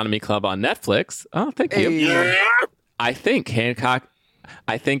 Watching Astronomy Club on Netflix. Oh, thank you. Hey. I think Hancock's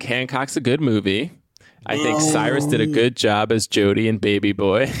a good movie. I think Cyrus did a good job as Jody and Baby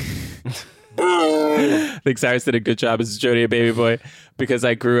Boy. I think Cyrus did a good job as Jody and Baby Boy because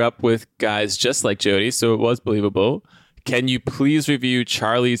I grew up with guys just like Jody, so it was believable. Can you please review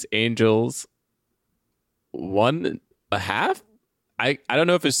Charlie's Angels 1.5? I don't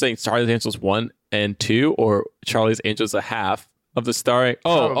know if it's saying Charlie's Angels 1 and 2 or Charlie's Angels a half of the starring.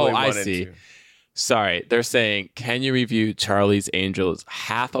 Probably I 1 and see. 2. Sorry, they're saying, can you review Charlie's Angels?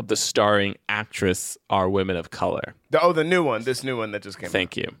 Half of the starring actress are women of color. The new one. This new one that just came out.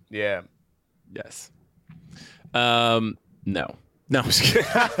 Thank you. Yeah. Yes. No. No, I'm just kidding.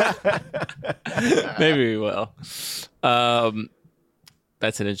 Maybe we will.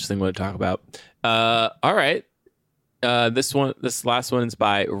 That's an interesting one to talk about. All right. This last one is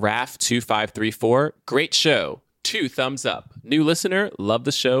by Raf2534. Great show. 2 thumbs up. New listener. Love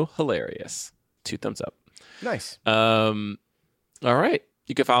the show. Hilarious. 2 thumbs up. Nice. All right.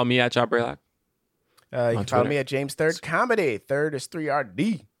 You can follow me at John Braylock. You can follow Twitter. me at James Third Comedy. Third is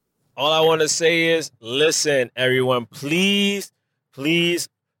 3RD. All I want to say is, listen, everyone, please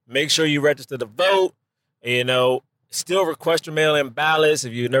make sure you register to vote. You know, still request your mail-in ballots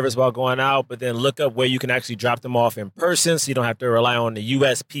if you're nervous about going out, but then look up where you can actually drop them off in person so you don't have to rely on the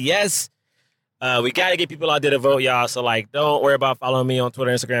USPS. We got to get people out there to vote, y'all. So, don't worry about following me on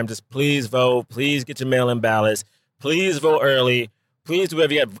Twitter, Instagram. Just please vote. Please get your mail-in ballots. Please vote early. Please do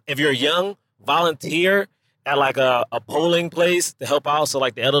if you're young, volunteer at a polling place to help out. So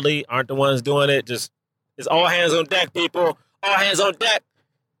the elderly aren't the ones doing it. Just it's all hands on deck, people. All hands on deck.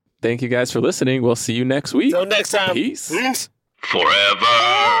 Thank you guys for listening. We'll see you next week. Till next time. Peace. Forever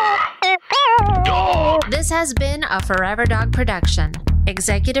Dog. This has been a Forever Dog production.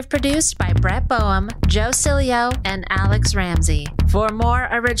 Executive produced by Brett Boehm, Joe Cilio, and Alex Ramsey. For more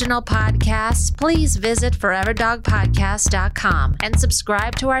original podcasts, please visit foreverdogpodcast.com and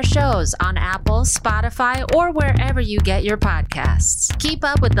subscribe to our shows on Apple, Spotify, or wherever you get your podcasts. Keep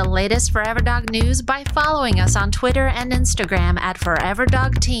up with the latest Forever Dog news by following us on Twitter and Instagram at Forever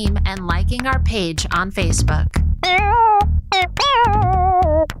Dog Team and liking our page on Facebook.